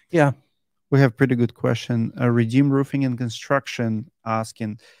market. Yeah. We have pretty good question. Redeem Roofing and Construction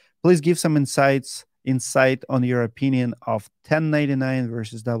asking, please give some insight on your opinion of 1099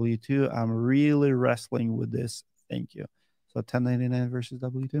 versus W2. I'm really wrestling with this. Thank you. So 1099 versus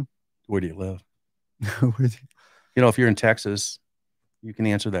W2. Where do you live? Where do you- You know, if you're in Texas, you can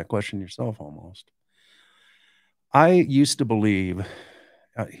answer that question yourself almost. I used to believe,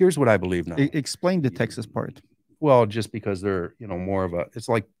 here's what I believe now. Explain the Texas part. Well, just because they're, you know, more of a, it's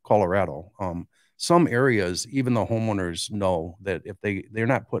like Colorado. Some areas, even the homeowners know that if they're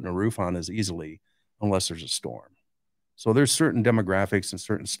not putting a roof on as easily unless there's a storm. So there's certain demographics in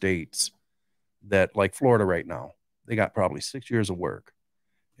certain states that, like Florida right now, they got probably 6 years of work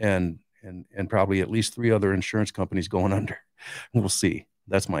and probably at least 3 other insurance companies going under. We'll see.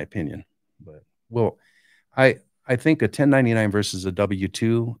 That's my opinion. But well, I think a 1099 versus a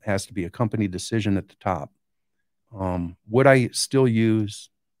W2 has to be a company decision at the top. Would I still use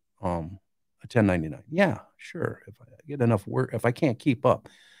a 1099? Yeah, sure. If I get enough work, if I can't keep up,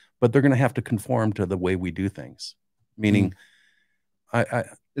 but they're going to have to conform to the way we do things. Meaning,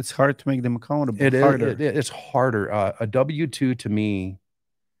 it's hard to make them accountable. It's harder. A W2 to me,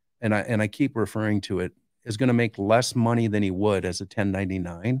 and I keep referring to it, is going to make less money than he would as a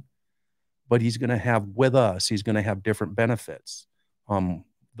 1099, but he's going to have with us. He's going to have different benefits.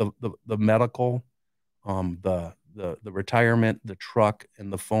 The medical, the retirement, the truck,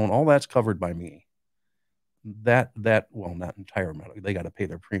 and the phone, all that's covered by me. That well, not entire medical. They got to pay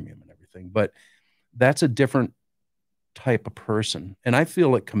their premium and everything, but that's a different type of person, and I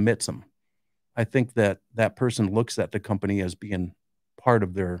feel it commits them. I think that person looks at the company as being part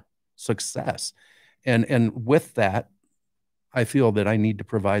of their success, and with that, I feel that I need to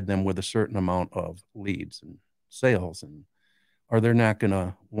provide them with a certain amount of leads and sales, or they're not going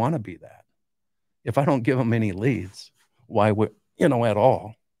to want to be that. If I don't give them any leads, why would, at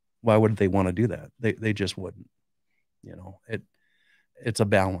all, why would they want to do that? They just wouldn't. It's a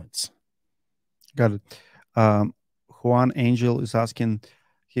balance. Got it. Juan Angel is asking,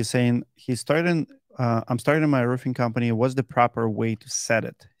 he's saying I'm starting my roofing company. What's the proper way to set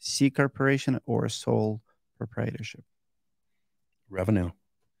it? C corporation or sole proprietorship? Revenue.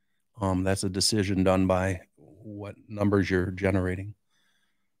 That's a decision done by what numbers you're generating.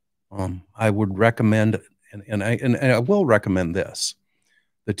 I would recommend, and I will recommend this.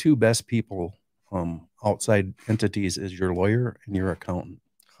 The 2 best people outside entities is your lawyer and your accountant.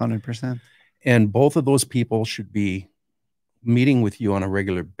 100%. And both of those people should be meeting with you on a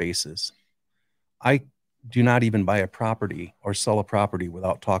regular basis. I do not even buy a property or sell a property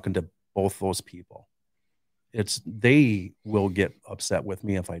without talking to both those people. They will get upset with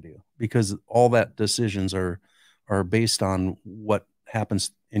me if I do, because all that decisions are based on what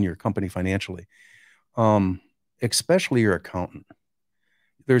happens in your company financially, especially your accountant.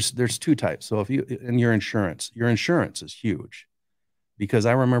 There's 2 types. So if you, in your insurance is huge, because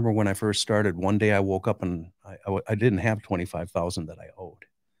I remember when I first started, one day I woke up and I didn't have $25,000 that I owed.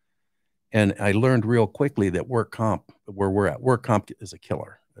 And I learned real quickly that work comp, where we're at, work comp is a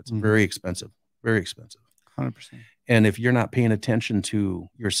killer. It's very expensive, very expensive. 100%. And if you're not paying attention to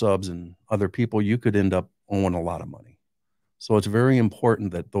your subs and other people, you could end up owing a lot of money. So it's very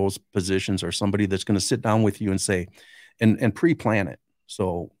important that those positions are somebody that's going to sit down with you and say, and pre-plan it.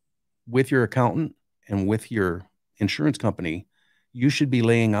 So with your accountant and with your insurance company, you should be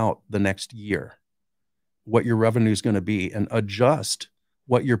laying out the next year what your revenue is going to be and adjust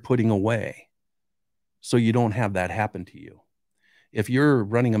what you're putting away so you don't have that happen to you. If you're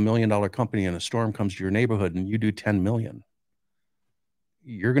running $1 million company and a storm comes to your neighborhood and you do 10 million,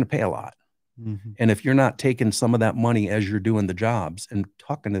 you're going to pay a lot. And if you're not taking some of that money as you're doing the jobs and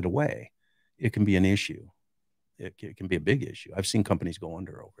tucking it away, it can be an issue. It can be a big issue. I've seen companies go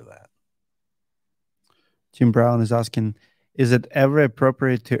under over that. Jim Brown is asking, is it ever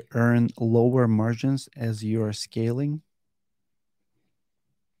appropriate to earn lower margins as you are scaling?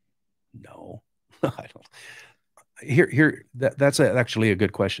 No, I don't. That's actually a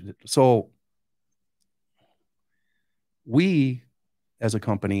good question. So we, as a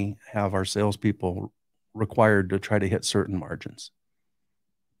company, have our salespeople required to try to hit certain margins.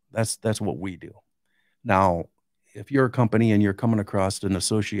 That's what we do. Now, if you're a company and you're coming across an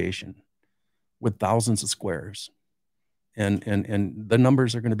association with thousands of squares, and the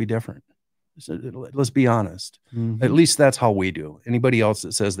numbers are going to be different. So let's be honest. At least that's how we do. Anybody else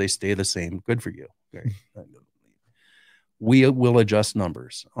that says they stay the same, good for you. Okay. We will adjust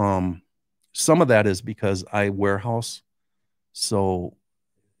numbers. Some of that is because I warehouse. So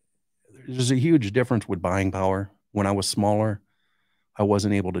there's a huge difference with buying power. When I was smaller, I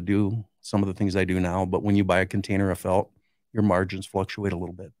wasn't able to do some of the things I do now. But when you buy a container of felt, your margins fluctuate a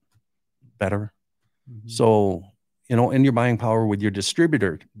little bit better. Mhm. So, you know, and you're buying power with your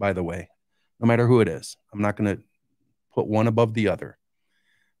distributor, by the way, no matter who it is. I'm not going to put one above the other,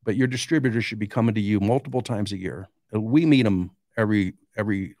 but your distributor should be coming to you multiple times a year. We meet them every at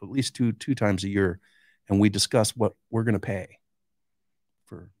least two times a year, and we discuss what we're going to pay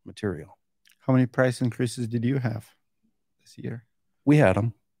for material. How many price increases did you have this year? We had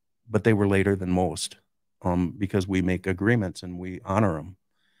them, but they were later than most, because we make agreements and we honor them.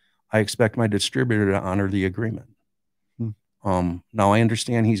 I expect my distributor to honor the agreement. Now I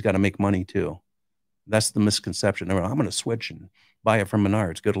understand he's got to make money too. That's the misconception. I'm going to switch and buy it from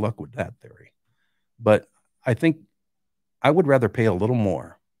Menards. Good luck with that theory. But I think I would rather pay a little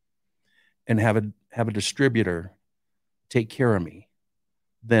more and have a distributor take care of me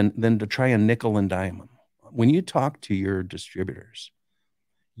than to try and nickel and dime them. When you talk to your distributors,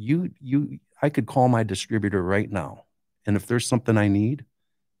 I could call my distributor right now, and if there's something I need,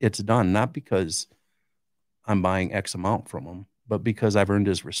 it's done. Not because I'm buying X amount from him, but because I've earned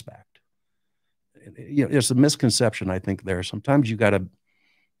his respect. You know, there's a misconception, I think, there. Sometimes you got to,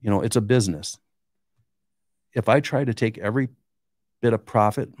 you know, it's a business. If I try to take every bit of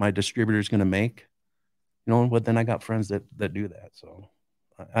profit my distributor is going to make, you know, but then I got friends that do that. So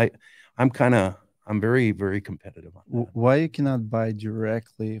I'm very, very competitive on that. Why you cannot buy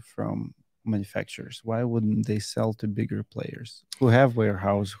directly from manufacturers? Why wouldn't they sell to bigger players who have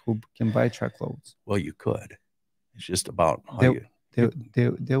warehouse, who can buy truckloads? Well, you could. It's just about how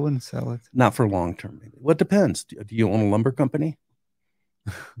they wouldn't sell it. Not for long term. Maybe. Well, it depends. Do you own a lumber company?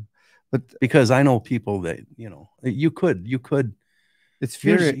 But because I know people that, you know, you could. It's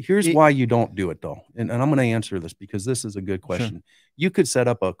here's why you don't do it though. And I'm going to answer this because this is a good question. Sure. You could set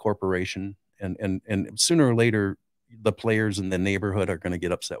up a corporation and sooner or later the players in the neighborhood are going to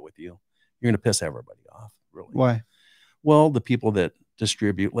get upset with you. You're going to piss everybody off, really. Why? Well, the people that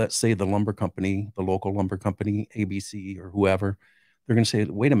distribute, let's say the lumber company, the local lumber company, ABC or whoever, they're going to say,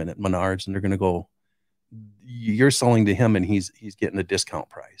 wait a minute, Menards, and they're going to go, you're selling to him and he's getting a discount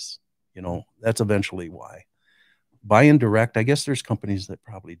price. You know, that's eventually why. Buying direct, I guess there's companies that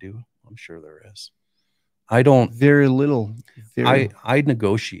probably do. I'm sure there is. I don't. Very little. I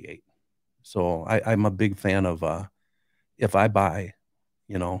negotiate. So I'm a big fan of if I buy,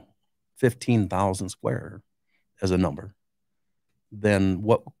 you know, 15,000 square as a number, then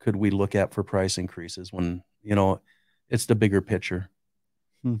what could we look at for price increases when, you know, it's the bigger picture.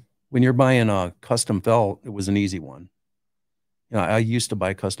 When you're buying a custom felt, it was an easy one. You know, I used to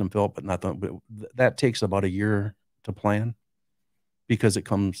buy custom felt, but that takes about a year to plan because it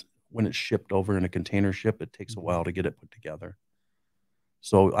comes when it's shipped over in a container ship, it takes a while to get it put together.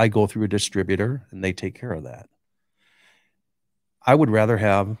 So I go through a distributor and they take care of that. I would rather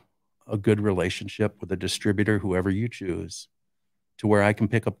have a good relationship with a distributor, whoever you choose, to where I can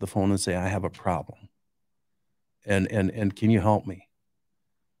pick up the phone and say, I have a problem. And can you help me?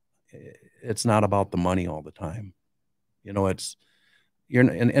 It's not about the money all the time. You know,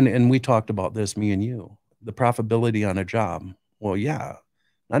 and we talked about this, me and you, the profitability on a job. Well, yeah,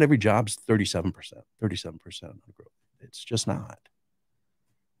 not every job's 37% of growth. It's just not.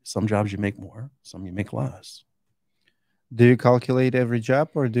 Some jobs you make more, some you make less. Do you calculate every job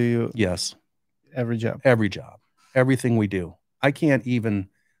or do you? Yes. Every job. Every job. Everything we do. I can't even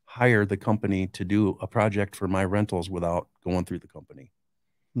hire the company to do a project for my rentals without going through the company.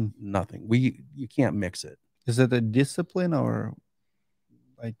 Nothing. You can't mix it. Is it a discipline or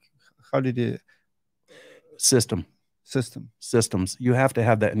like how did you? Systems. You have to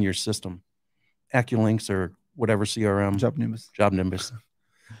have that in your system. AccuLinks or whatever CRM. JobNimbus.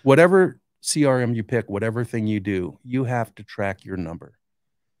 Whatever CRM you pick, whatever thing you do, you have to track your number.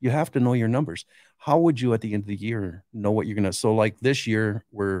 You have to know your numbers. How would you at the end of the year know what you're going to? So like this year,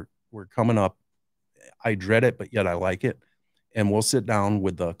 we're coming up. I dread it, but yet I like it. And we'll sit down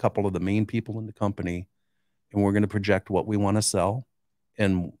with a couple of the main people in the company and we're going to project what we want to sell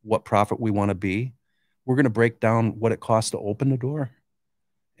and what profit we want to be. We're going to break down what it costs to open the door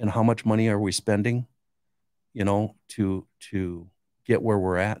and how much money are we spending, you know, to get where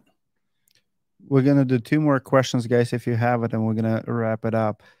we're at. We're going to do 2 more questions, guys, if you have it, and we're going to wrap it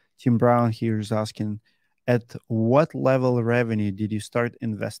up. Tim Brown here is asking, at what level of revenue did you start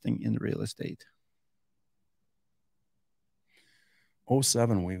investing in real estate?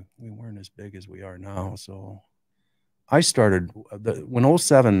 07, we weren't as big as we are now. So I started when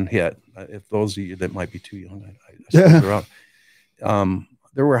 07 hit. If those of you that might be too young,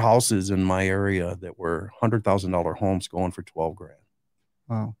 there were houses in my area that were $100,000 homes going for $12,000.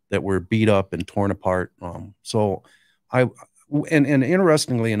 Wow. that were beat up and torn apart. So I, and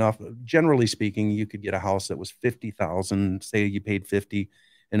interestingly enough, generally speaking, you could get a house that was 50,000, say you paid 50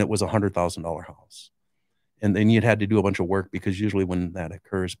 and it was $100,000 house. And then you'd had to do a bunch of work because usually when that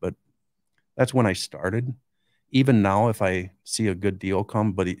occurs, but that's when I started. Even now, if I see a good deal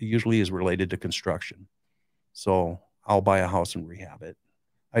come, but it usually is related to construction. So I'll buy a house and rehab it.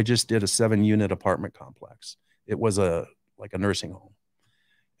 I just did a 7-unit apartment complex. It was like a nursing home.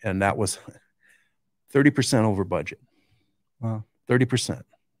 And that was 30% over budget. Wow. 30%.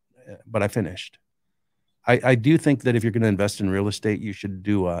 But I finished. I do think that if you're going to invest in real estate, you should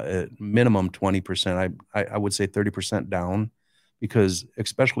do a minimum 20%. I would say 30% down, because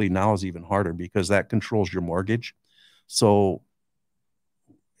especially now is even harder because that controls your mortgage. So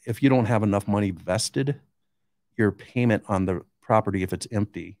if you don't have enough money vested, your payment on the property, if it's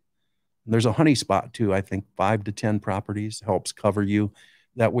empty, there's a honey spot too. I think 5 to 10 properties helps cover you.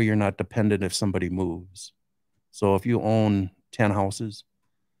 That way you're not dependent if somebody moves. So if you own 10 houses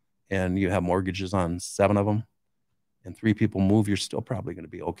and you have mortgages on 7 of them and 3 people move, you're still probably going to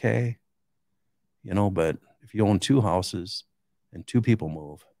be okay. You know, but if you own 2 houses and 2 people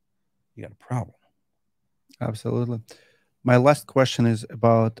move, you got a problem. Absolutely. My last question is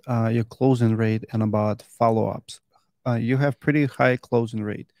about your closing rate and about follow-ups. You have pretty high closing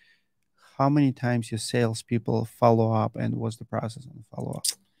rate. How many times your salespeople follow up, and what's the process on follow up?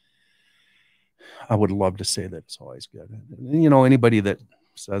 I would love to say that it's always good. You know, anybody that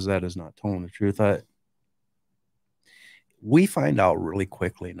says that is not telling the truth. We find out really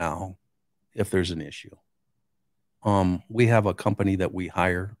quickly now if there's an issue. We have a company that we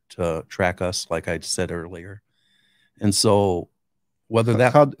hire to track us, like I said earlier. And so whether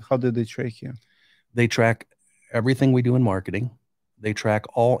that How did they track you? they track everything we do in marketing, they track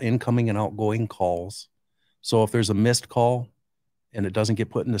all incoming and outgoing calls. So if there's a missed call and it doesn't get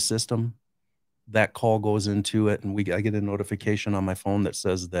put in the system, that call goes into it, and I get a notification on my phone that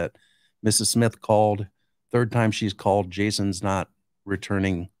says that Mrs. Smith called. 3rd time she's called, Jason's not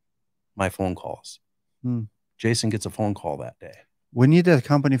returning my phone calls. Jason gets a phone call that day. We need a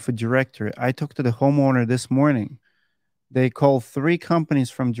company for directory. I talked to the homeowner this morning. They called 3 companies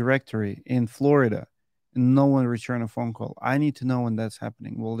from directory in Florida, and no one returned a phone call. I need to know when that's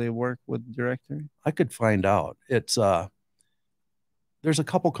happening. Will they work with directory? I could find out. It's there's a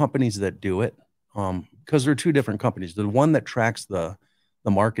couple companies that do it, because they're 2 different companies. The one that tracks the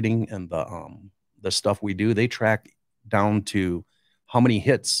marketing and the stuff we do, they track down to how many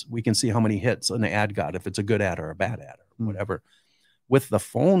hits. We can see how many hits an ad got, if it's a good ad or a bad ad or whatever. With the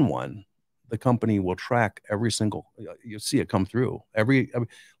phone one, the company will track every single, you see it come through.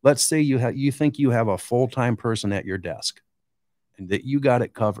 Let's say you think you have a full-time person at your desk and that you got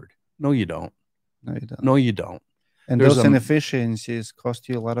it covered. No, you don't. No, you don't. No, you don't. And those inefficiencies cost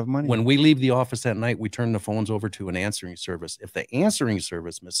you a lot of money. When we leave the office at night, we turn the phones over to an answering service. If the answering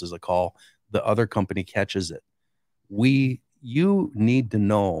service misses a call, the other company catches it. You need to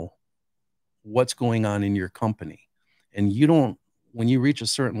know what's going on in your company. And when you reach a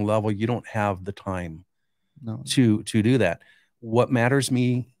certain level, you don't have the time to do that. What matters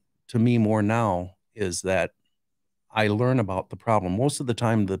to me more now is that I learn about the problem. Most of the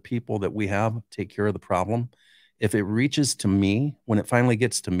time, the people that we have take care of the problem. If it reaches to me, when it finally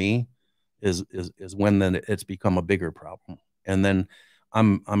gets to me, is when then it's become a bigger problem. And then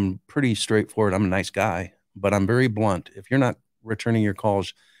I'm pretty straightforward. I'm a nice guy, but I'm very blunt. If you're not returning your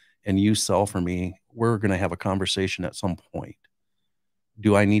calls and you sell for me, we're going to have a conversation at some point.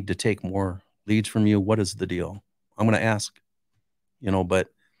 Do I need to take more leads from you? What is the deal? I'm going to ask, but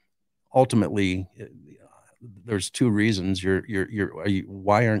ultimately there's 2 reasons.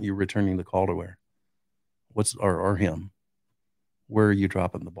 Why aren't you returning the call to where? Or him? Where are you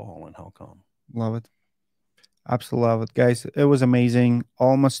dropping the ball and how come? Love it. Absolutely love it. Guys, it was amazing.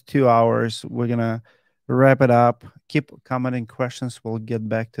 Almost 2 hours. We're going to wrap it up. Keep commenting questions. We'll get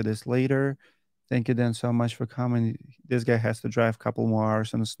back to this later. Thank you, Dan, so much for coming. This guy has to drive a couple more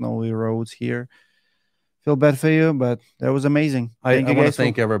hours on the snowy roads here. Feel bad for you, but that was amazing. I want to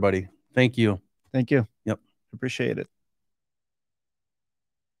thank everybody. Thank you. Thank you. Yep. Appreciate it.